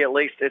 it's going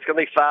to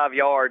be 5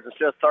 yards.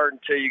 Instead of 3rd and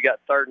 2, you got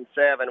 3rd and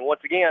 7.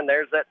 Once again,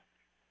 there's that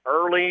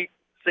early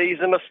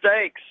season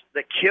mistakes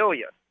that kill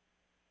you.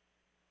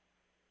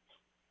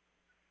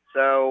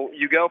 So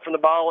you go from the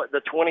ball at the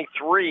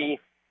 23.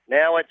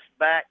 Now it's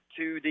back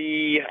to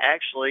the,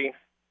 actually,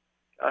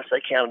 I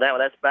say counted that one.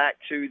 That's back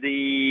to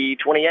the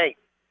 28.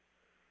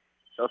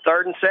 So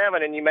 3rd and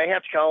 7, and you may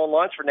have to call on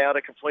Lunsford now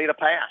to complete a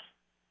pass.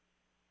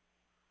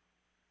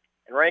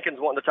 And Rankin's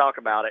wanting to talk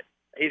about it.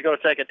 He's going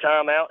to take a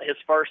timeout, his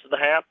first of the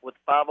half, with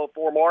the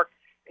 5:04 mark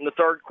in the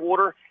 3rd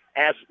quarter,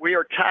 as we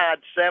are tied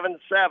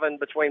 7-7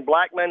 between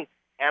Blackman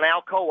and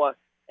Alcoa.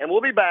 And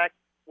we'll be back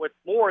with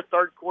more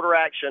 3rd quarter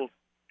action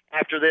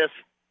after this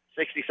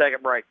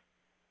 60-second break.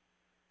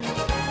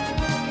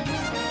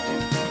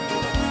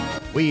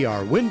 We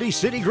are Windy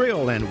City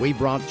Grill, and we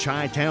brought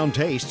Chi-Town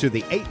Taste to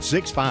the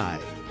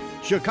 865.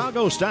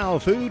 Chicago-style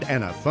food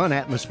and a fun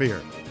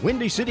atmosphere.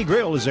 Windy City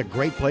Grill is a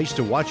great place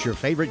to watch your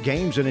favorite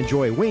games and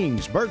enjoy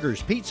wings,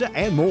 burgers, pizza,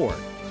 and more.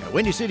 At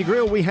Windy City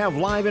Grill, we have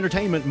live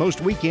entertainment most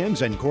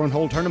weekends and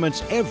cornhole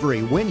tournaments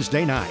every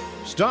Wednesday night.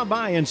 Stop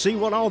by and see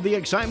what all the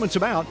excitement's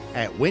about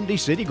at Windy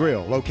City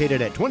Grill,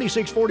 located at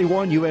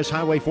 2641 U.S.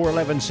 Highway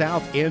 411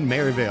 South in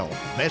Maryville.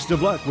 Best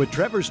of luck with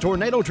Trevor's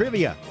Tornado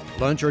Trivia.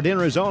 Lunch or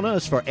dinner is on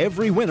us for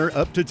every winner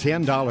up to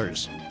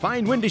 $10.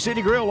 Find Windy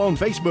City Grill on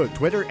Facebook,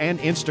 Twitter, and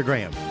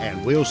Instagram.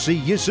 And we'll see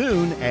you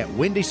soon at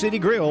Windy City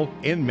Grill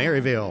in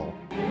Maryville.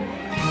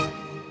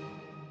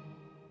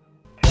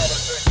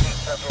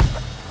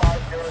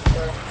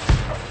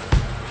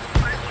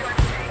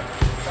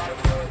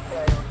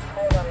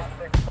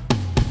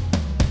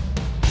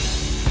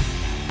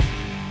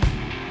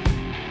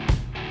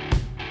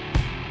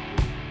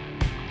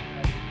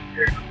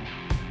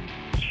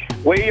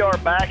 We are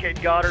back at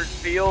Goddard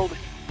Field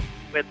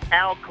with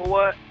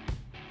Alcoa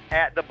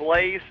at the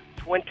Blaze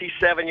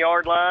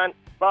 27-yard line,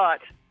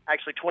 but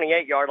actually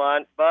 28-yard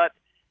line, but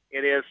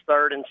it is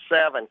 3rd and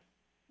 7.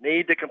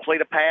 Need to complete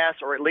a pass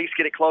or at least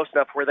get it close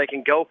enough where they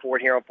can go for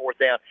it here on 4th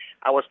down.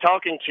 I was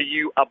talking to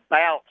you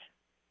about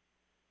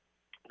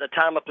the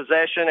time of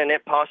possession and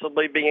it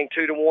possibly being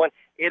 2-1.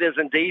 It is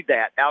indeed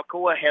that.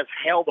 Alcoa has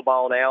held the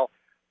ball now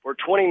for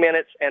 20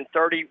 minutes and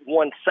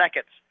 31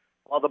 seconds,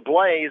 while the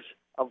Blaze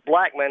of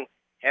Blackman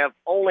have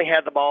only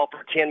had the ball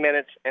for 10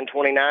 minutes and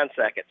 29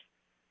 seconds.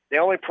 The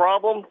only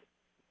problem,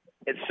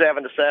 it's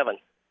 7-7.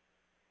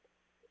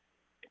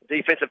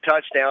 Defensive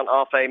touchdown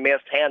off a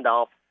missed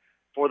handoff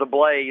for the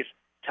Blaze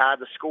tied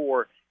the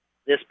score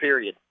this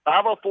period.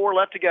 5:04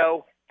 left to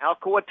go.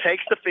 Alcoa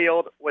takes the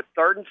field with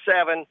 3rd and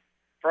 7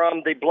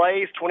 from the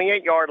Blaze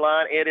 28-yard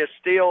line. It is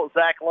still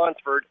Zach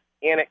Lunsford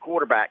in at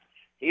quarterback.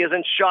 He is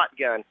in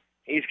shotgun.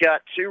 He's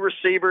got 2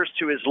 receivers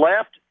to his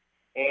left,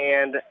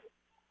 and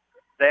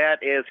that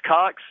is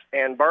Cox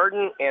and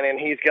Burden, and then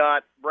he's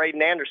got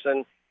Braden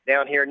Anderson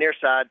down here near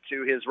side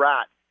to his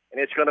right.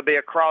 And it's going to be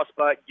a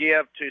cross-butt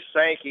give to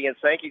Sankey, and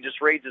Sankey just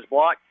reads his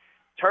block,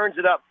 turns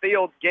it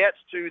upfield, gets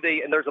to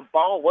and there's a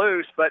ball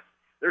loose, but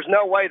there's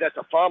no way that's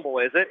a fumble,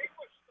 is it?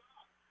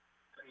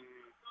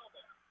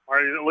 All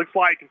right, it looks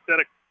like instead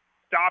of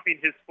stopping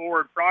his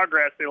forward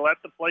progress, they let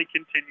the play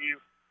continue.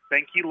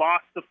 Sankey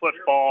lost the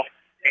football,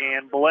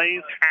 and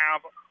Blaze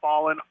have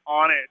fallen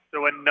on it.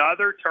 So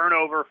another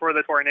turnover for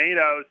the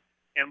Tornadoes,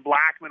 and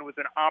Blackman with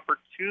an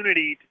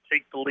opportunity to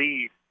take the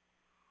lead.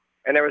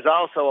 And there was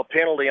also a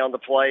penalty on the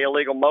play,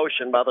 illegal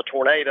motion by the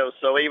Tornadoes.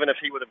 So even if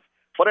he would have,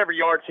 whatever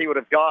yards he would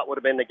have got would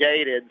have been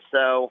negated.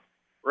 So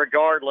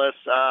regardless,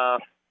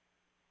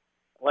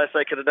 unless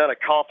they could have done a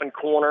coffin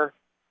corner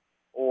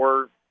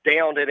or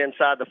downed it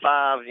inside the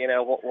 5,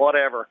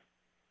 whatever.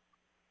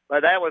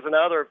 But that was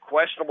another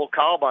questionable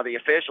call by the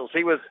officials.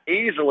 He was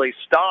easily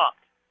stopped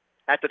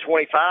at the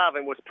 25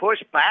 and was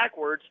pushed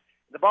backwards.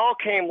 The ball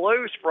came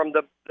loose from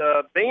the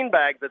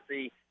beanbag that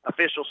the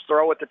officials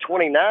throw at the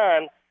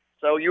 29.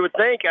 So you would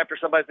think after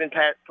somebody's been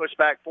pushed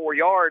back 4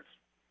 yards,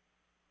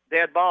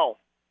 dead ball.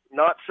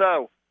 Not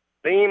so.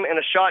 Beam in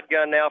a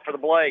shotgun now for the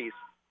Blaze.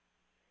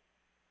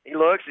 He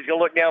looks. He's going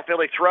to look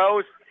downfield. He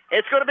throws.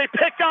 It's going to be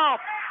picked off.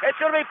 It's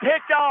going to be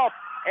picked off.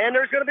 And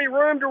there's going to be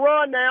room to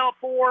run now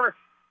for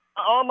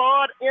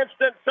Ahmad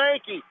Instant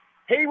Sankey.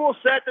 He will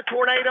set the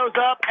Tornadoes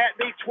up at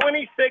the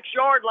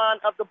 26-yard line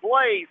of the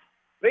Blaze.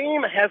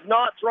 Beam has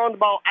not thrown the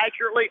ball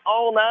accurately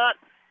all night.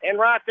 And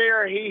right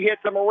there, he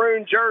hits a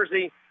maroon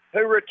jersey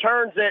who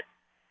returns it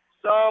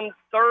some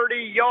 30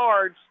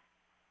 yards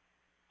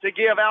to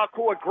give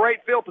Alcoa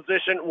great field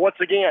position once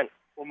again.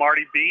 Well,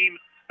 Marty, Beam,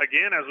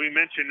 again, as we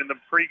mentioned in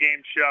the pregame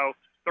show,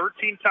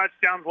 13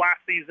 touchdowns last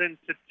season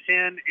to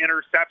 10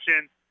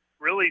 interceptions.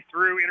 Really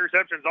threw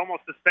interceptions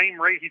almost the same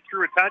rate he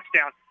threw a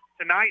touchdown.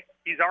 Tonight,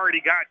 he's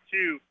already got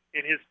 2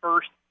 in his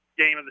first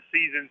game of the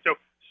season. So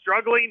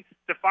struggling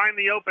to find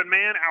the open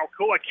man,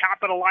 Alcoa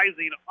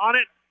capitalizing on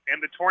it, and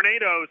the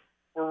Tornadoes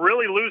were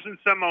really losing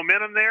some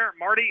momentum there.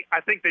 Marty,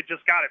 I think they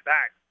just got it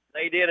back.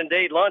 They did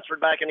indeed. Lunsford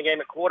back in the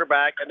game at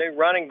quarterback, a new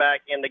running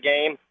back in the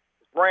game,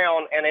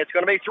 Brown, and it's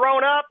going to be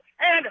thrown up,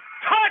 and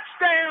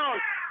touchdown!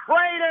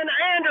 Braden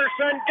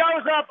Anderson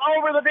goes up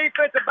over the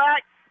defensive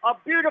back. A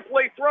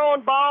beautifully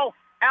thrown ball.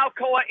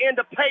 Alcoa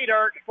into pay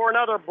dirt for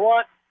another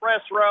blunt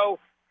press row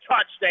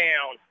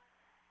touchdown.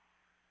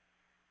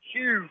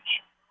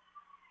 Huge.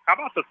 How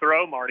about the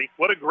throw, Marty?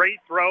 What a great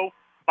throw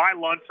by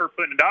Lunsford,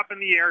 putting it up in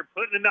the air,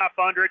 putting enough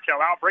under it to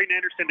allow Braden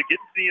Anderson to get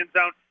into the end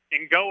zone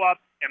and go up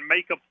and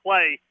make a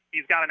play.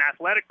 He's got an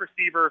athletic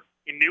receiver.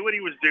 He knew what he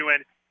was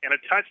doing, and a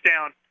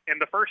touchdown, and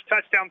the first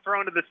touchdown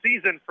thrown of the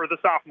season for the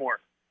sophomore.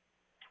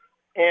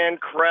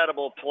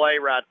 Incredible play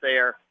right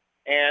there,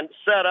 and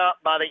set up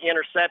by the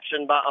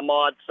interception by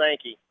Ahmad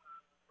Sankey.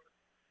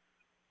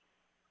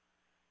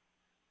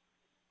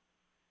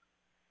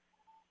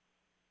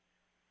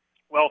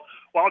 Well,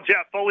 while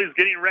Jeff Foley's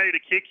getting ready to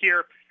kick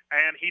here,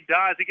 and he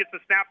does, he gets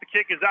the snap, the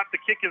kick is up, the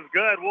kick is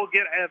good. We'll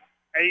get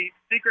a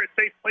secret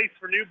safe place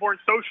for newborn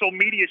social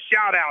media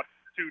shout-out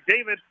to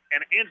David and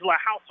Angela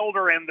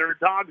Householder and their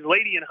dogs,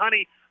 Lady and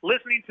Honey,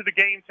 listening to the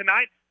game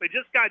tonight. They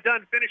just got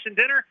done finishing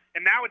dinner,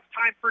 and now it's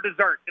time for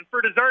dessert. And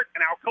for dessert,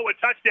 an Alcoa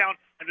touchdown,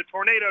 and the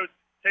Tornadoes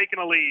taking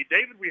a lead.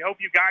 David, we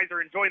hope you guys are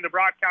enjoying the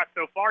broadcast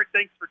so far.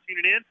 Thanks for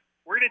tuning in.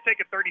 We're going to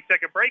take a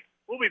 30-second break.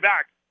 We'll be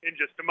back in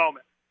just a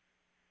moment.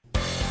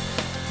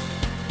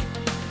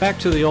 Back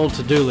to the old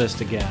to-do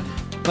list again.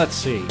 Let's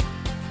see.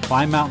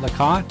 Climb Mount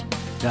LeConte?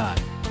 Done.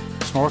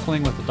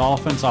 Snorkeling with the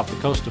dolphins off the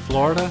coast of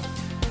Florida?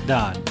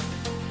 Done.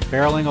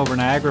 Barreling over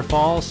Niagara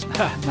Falls?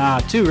 Nah,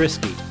 too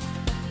risky.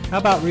 How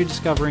about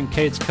rediscovering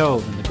Cades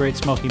Cove in the Great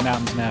Smoky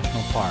Mountains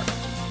National Park?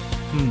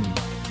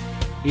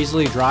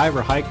 Easily drive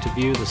or hike to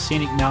view the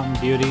scenic mountain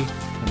beauty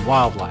and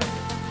wildlife.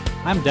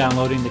 I'm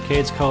downloading the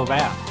Cades Cove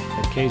app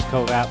at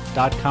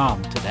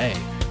cadescoveapp.com today.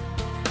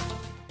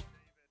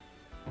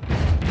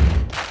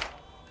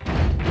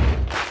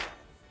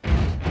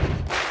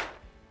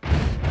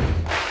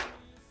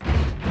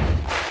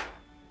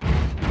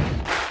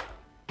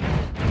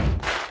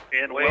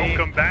 And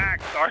welcome back.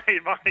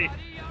 Sorry, Marty,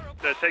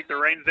 to take the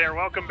reins there.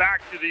 Welcome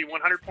back to the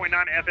 100.9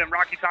 FM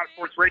Rocky Top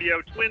Sports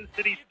Radio, Twin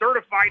Cities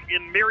Certified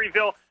in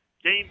Maryville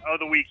Game of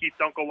the Week. Heath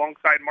Dunkel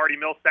alongside Marty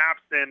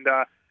Millsaps. And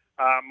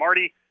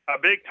Marty, a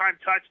big-time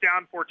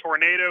touchdown for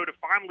Tornado to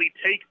finally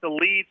take the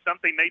lead,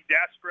 something they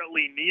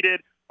desperately needed.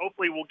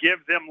 Hopefully will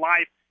give them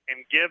life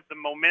and give them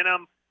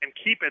momentum and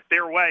keep it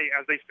their way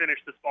as they finish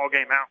this ball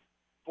game out.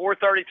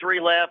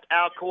 4:33 left.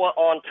 Alcoa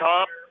on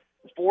top.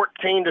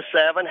 14-7,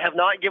 have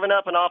not given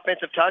up an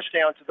offensive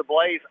touchdown to the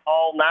Blaze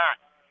all night.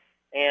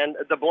 And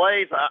the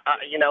Blaze,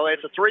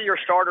 it's a 3-year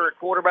starter at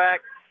quarterback.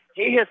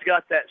 He has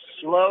got that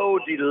slow,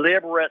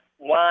 deliberate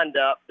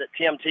wind-up that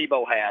Tim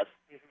Tebow has,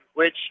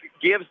 which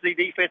gives the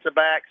defensive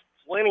backs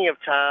plenty of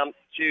time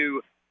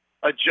to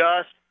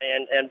adjust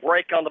and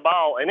break on the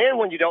ball. And then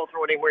when you don't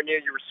throw it anywhere near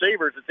your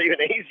receivers, it's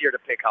even easier to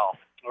pick off.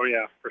 Oh,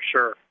 yeah, for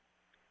sure.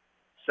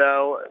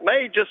 So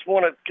may just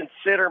want to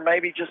consider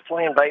maybe just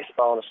playing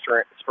baseball in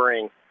the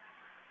spring.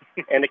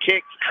 And the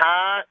kick's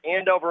high,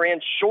 end over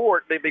end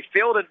short. They'll be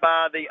fielded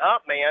by the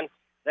up man.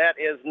 That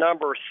is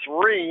number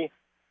 3.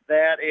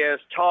 That is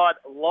Todd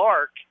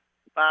Lark,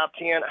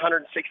 5'10",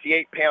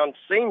 168-pound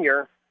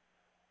senior.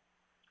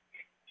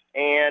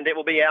 And it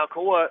will be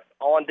Alcoa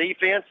on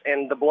defense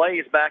and the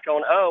Blaze back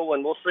on O,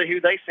 and we'll see who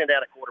they send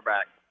out at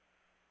quarterback.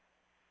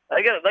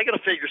 They got to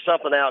figure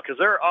something out because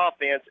their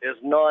offense is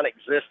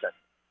non-existent.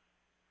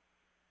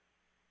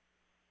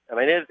 I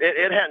mean,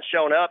 it hadn't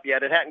shown up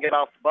yet. It hadn't get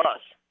off the bus.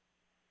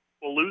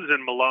 Well,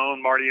 losing Malone,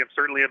 Marty,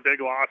 certainly a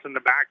big loss in the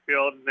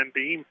backfield, and then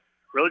Beam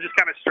really just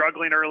kind of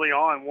struggling early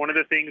on. One of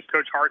the things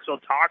Coach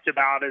Hartsfield talked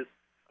about is,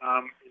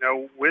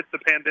 with the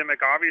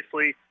pandemic,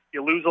 obviously,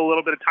 you lose a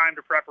little bit of time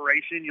to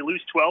preparation. You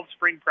lose 12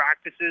 spring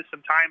practices,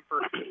 some time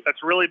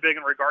that's really big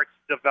in regards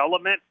to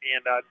development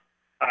and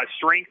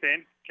strength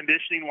and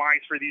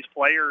conditioning-wise for these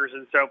players.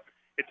 And so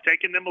it's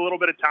taken them a little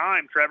bit of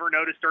time. Trevor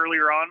noticed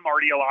earlier on,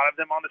 Marty, a lot of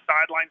them on the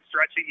sideline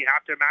stretching. You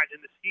have to imagine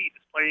the heat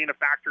is playing a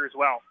factor as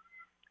well.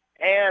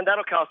 And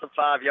that'll cost them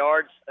 5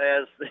 yards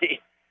as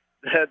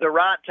the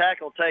right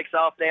tackle takes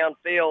off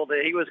downfield.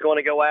 He was going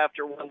to go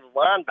after one of the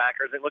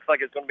linebackers. It looks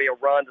like it's going to be a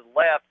run to the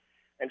left.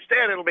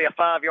 Instead, it'll be a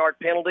 5-yard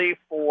penalty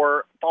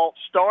for false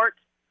start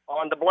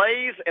on the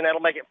Blaze, and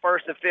that'll make it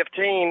 1st and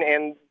 15.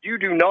 And you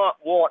do not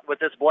want, with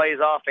this Blaze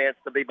offense,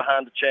 to be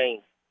behind the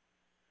chains.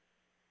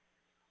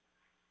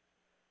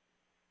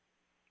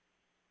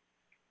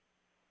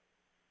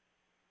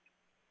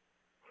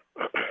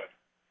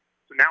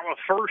 So now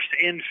a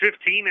 1st and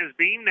 15 is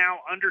Beam now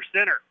under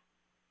center.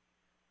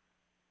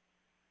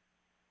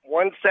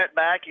 One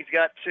setback. He's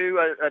got two,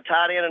 a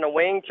tight end and a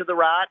wing to the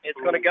right. It's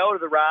going to go to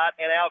the right,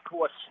 and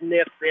Alcoa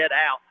sniffs it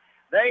out.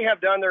 They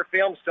have done their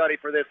film study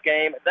for this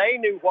game. They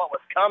knew what was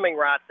coming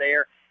right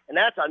there, and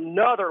that's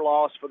another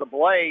loss for the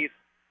Blaze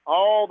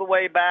all the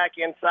way back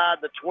inside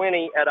the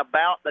 20 at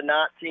about the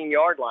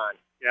 19-yard line.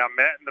 Yeah,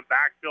 met in the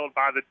backfield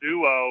by the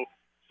duo,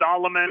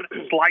 Solomon,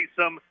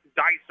 Slice'em,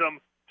 Dice'em,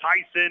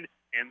 Tyson,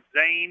 and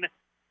Zane.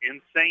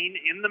 Insane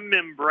in the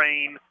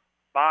membrane.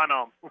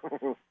 Bonham.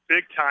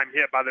 Big-time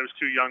hit by those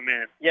two young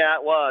men. Yeah,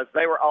 it was.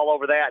 They were all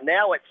over that.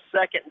 Now it's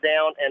 2nd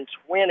down and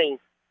 20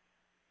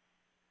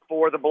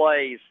 for the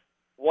Blaze.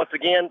 Once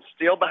again,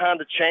 still behind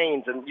the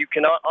chains, and you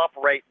cannot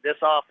operate this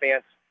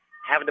offense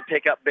having to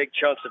pick up big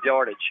chunks of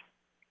yardage.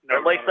 No,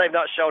 at least they've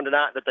not shown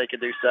tonight that they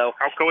could do so.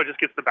 Alcoa just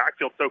gets the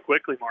backfield so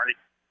quickly, Marty.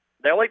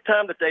 The only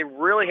time that they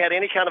really had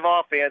any kind of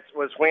offense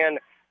was when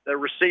the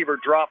receiver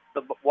dropped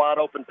the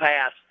wide-open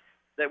pass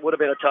that would have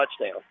been a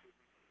touchdown.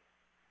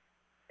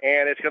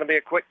 And it's going to be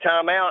a quick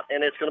timeout,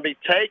 and it's going to be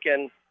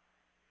taken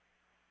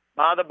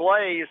by the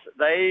Blaze.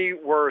 They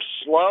were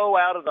slow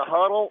out of the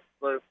huddle.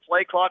 The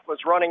play clock was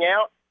running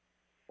out.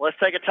 Let's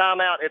take a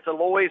timeout. It's a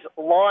Loy's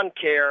Lawn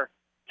Care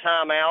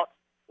timeout.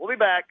 We'll be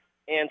back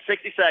in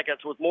 60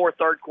 seconds with more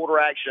third-quarter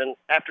action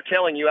after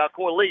telling you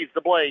Alcoa leads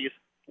the Blaze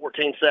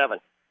 14-7.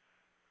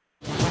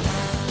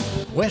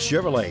 West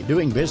Chevrolet,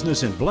 doing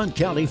business in Blount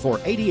County for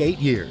 88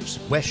 years.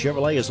 West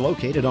Chevrolet is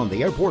located on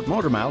the Airport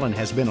Motor Mile and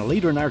has been a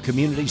leader in our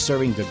community,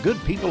 serving the good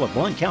people of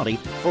Blount County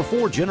for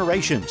 4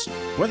 generations.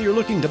 Whether you're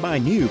looking to buy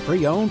new,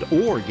 pre-owned,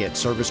 or get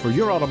service for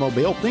your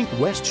automobile, think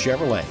West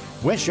Chevrolet.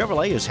 West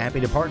Chevrolet is happy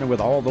to partner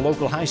with all the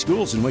local high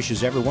schools and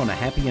wishes everyone a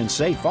happy and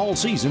safe fall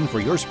season for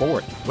your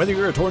sport. Whether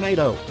you're a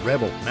Tornado,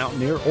 Rebel,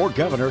 Mountaineer, or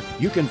Governor,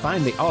 you can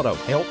find the auto,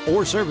 help,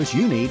 or service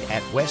you need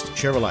at West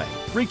Chevrolet.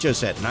 Reach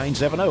us at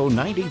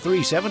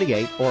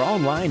 970-9378 or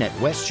online at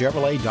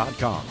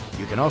westchevrolet.com.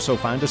 You can also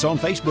find us on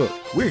Facebook.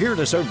 We're here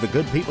to serve the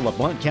good people of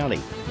Blount County.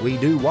 We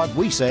do what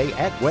we say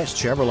at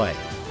West Chevrolet.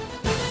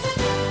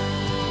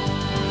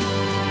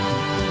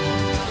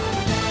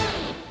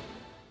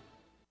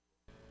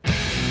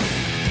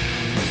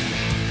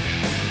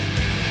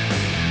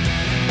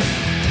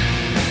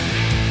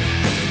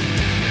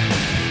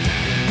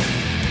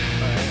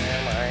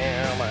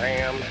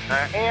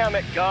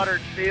 At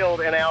Goddard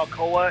Field in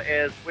Alcoa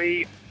as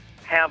we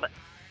have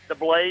the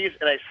Blaze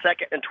in a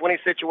 2nd and 20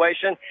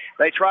 situation.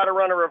 They try to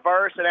run a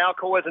reverse, and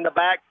Alcoa's in the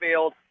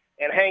backfield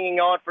and hanging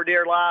on for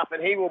dear life,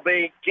 and he will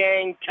be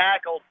gang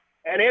tackled.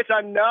 And it's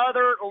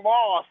another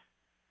loss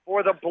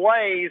for the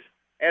Blaze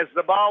as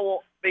the ball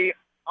will be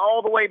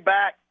all the way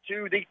back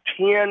to the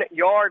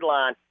 10-yard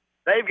line.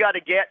 They've got to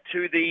get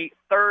to the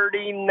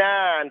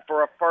 39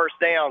 for a first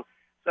down.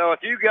 So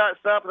if you got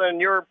something in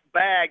your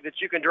bag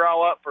that you can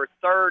draw up for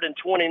 3rd and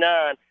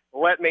 29,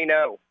 let me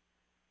know.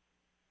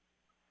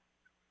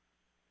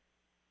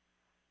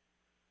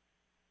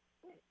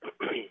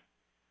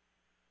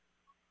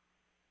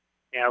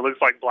 Yeah, it looks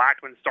like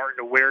Blackman's starting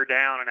to wear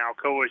down, and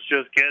Alcoa is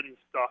just getting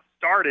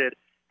started,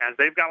 as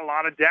they've got a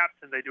lot of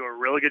depth, and they do a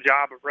really good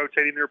job of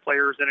rotating their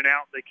players in and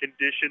out. They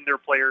condition their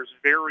players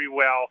very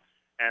well,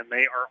 and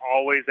they are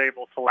always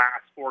able to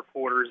last 4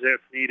 quarters if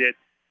needed.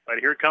 But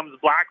here comes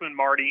Blackman,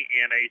 Marty,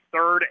 in a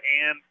 3rd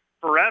and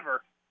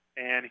forever,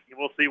 and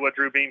we'll see what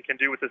Drew Bean can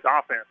do with this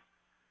offense.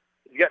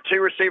 He's got 2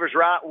 receivers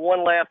right,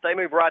 1 left. They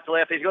move right to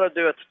left. He's going to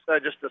do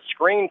just a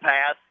screen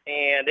pass,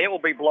 and it will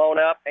be blown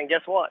up. And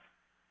guess what?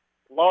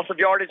 Loss of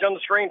yardage on the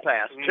screen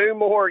pass. 2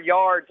 more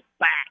yards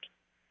back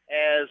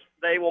as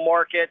they will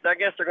mark it. I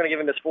guess they're going to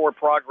give him his forward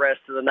progress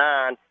to the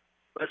 9.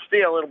 But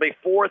still, it'll be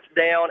 4th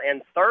down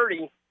and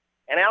 30,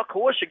 and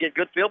Alcoa should get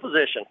good field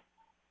position.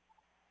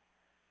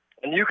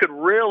 And you could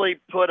really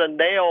put a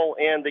nail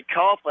in the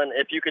coffin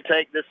if you could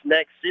take this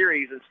next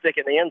series and stick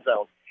it in the end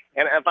zone.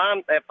 And if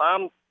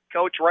I'm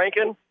Coach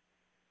Rankin,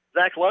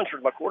 Zach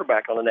Lunsford, my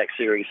quarterback on the next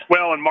series.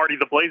 Well, and Marty,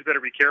 the Blaze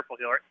better be careful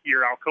here.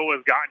 Alcoa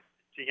has gotten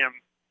to him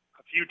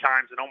a few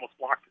times and almost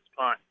blocked his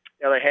punt.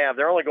 Yeah, they have.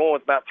 They're only going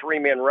with about 3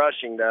 men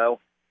rushing,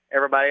 though.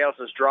 Everybody else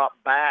has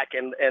dropped back,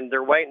 and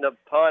they're waiting to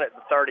punt at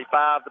the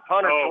 35. The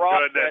punter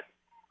drops it,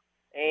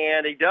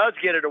 and he does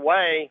get it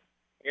away.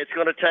 It's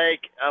going to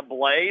take a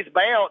Blaze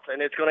bounce,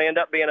 and it's going to end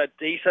up being a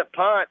decent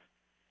punt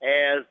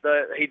as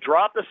he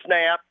dropped the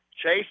snap,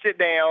 chased it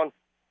down,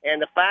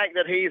 and the fact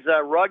that he's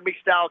a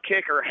rugby-style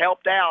kicker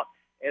helped out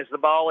as the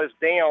ball is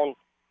down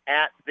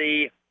at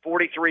the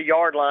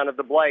 43-yard line of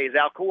the Blaze.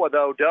 Alcoa,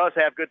 though, does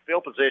have good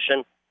field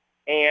position,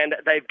 and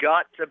they've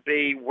got to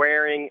be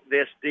wearing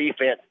this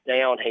defense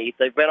down, Heath.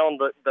 They've been on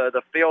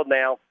the field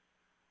now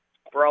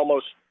for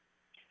almost,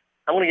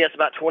 I'm going to guess,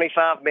 about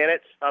 25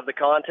 minutes of the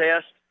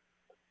contest.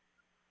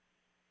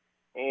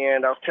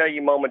 And I'll tell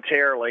you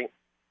momentarily.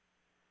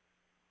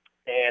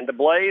 And the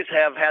Blaze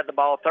have had the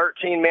ball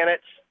 13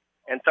 minutes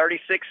and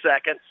 36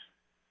 seconds.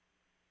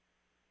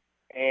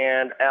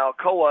 And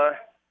Alcoa,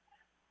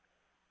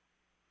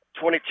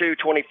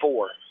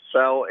 22-24.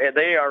 So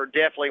they are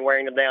definitely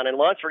wearing them down. And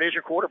Lunsford is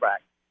your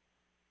quarterback.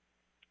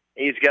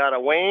 He's got a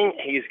wing.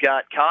 He's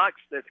got Cox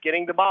that's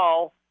getting the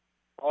ball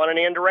on an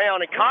end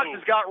around. And Cox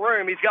has got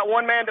room. He's got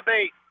 1 man to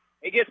beat.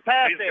 He gets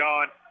past him. He's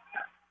gone.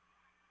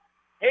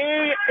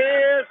 He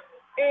is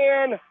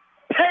in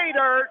pay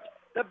dirt,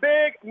 the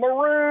big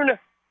maroon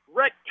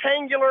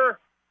rectangular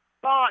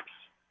box.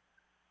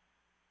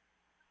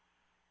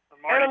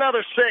 And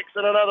another 6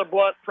 and another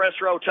blunt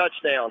press row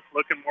touchdown.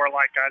 Looking more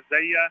like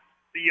Isaiah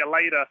see you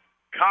later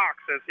Cox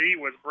as he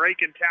was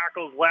breaking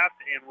tackles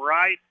left and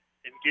right.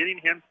 and getting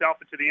himself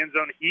into the end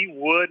zone. He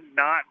would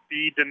not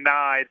be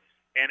denied.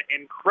 An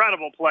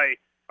incredible play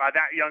by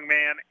that young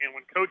man. And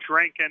when Coach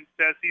Rankin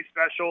says he's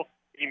special,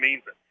 he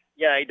means it.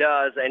 Yeah, he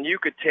does. And you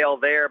could tell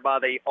there by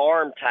the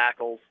arm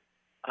tackles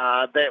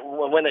that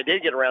when they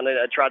did get around, they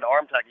tried to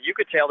arm tackle. You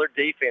could tell their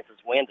defense is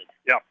winded.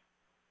 Yeah.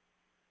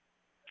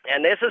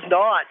 And this is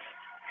not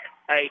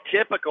a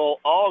typical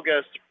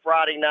August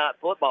Friday night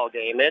football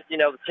game. The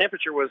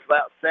temperature was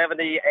about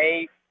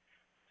 77,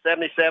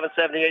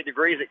 78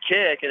 degrees at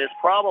kick, and it's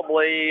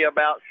probably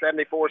about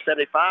 74,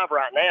 75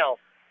 right now.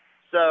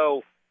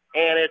 So,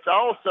 and it's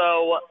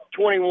also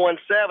 21-7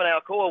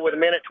 Alcoa with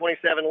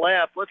 1:27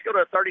 left. Let's go to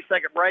a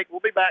 30-second break. We'll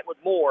be back with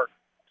more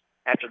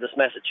after this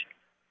message.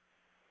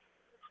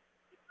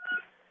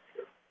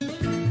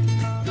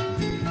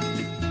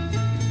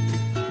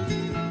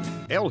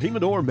 El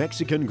Jimador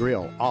Mexican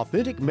Grill,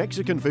 authentic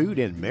Mexican food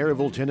in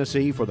Maryville,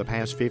 Tennessee for the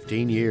past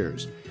 15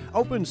 years.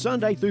 Open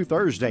Sunday through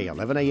Thursday,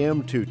 11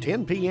 a.m. to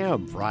 10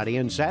 p.m., Friday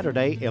and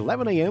Saturday,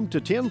 11 a.m.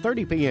 to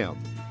 10:30 p.m.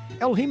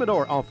 El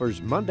Jimador offers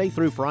Monday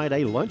through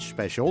Friday lunch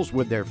specials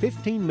with their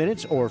 15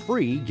 minutes or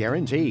free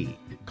guarantee.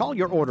 Call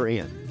your order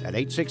in at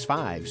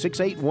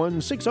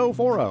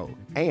 865-681-6040,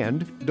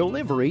 and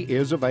delivery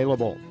is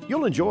available.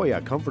 You'll enjoy a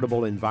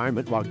comfortable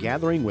environment while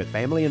gathering with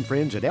family and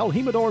friends at El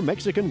Jimador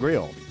Mexican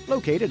Grill,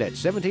 located at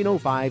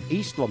 1705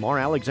 East Lamar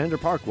Alexander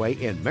Parkway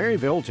in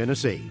Maryville,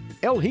 Tennessee.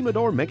 El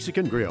Jimador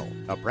Mexican Grill,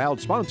 a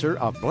proud sponsor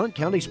of Blount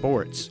County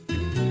Sports.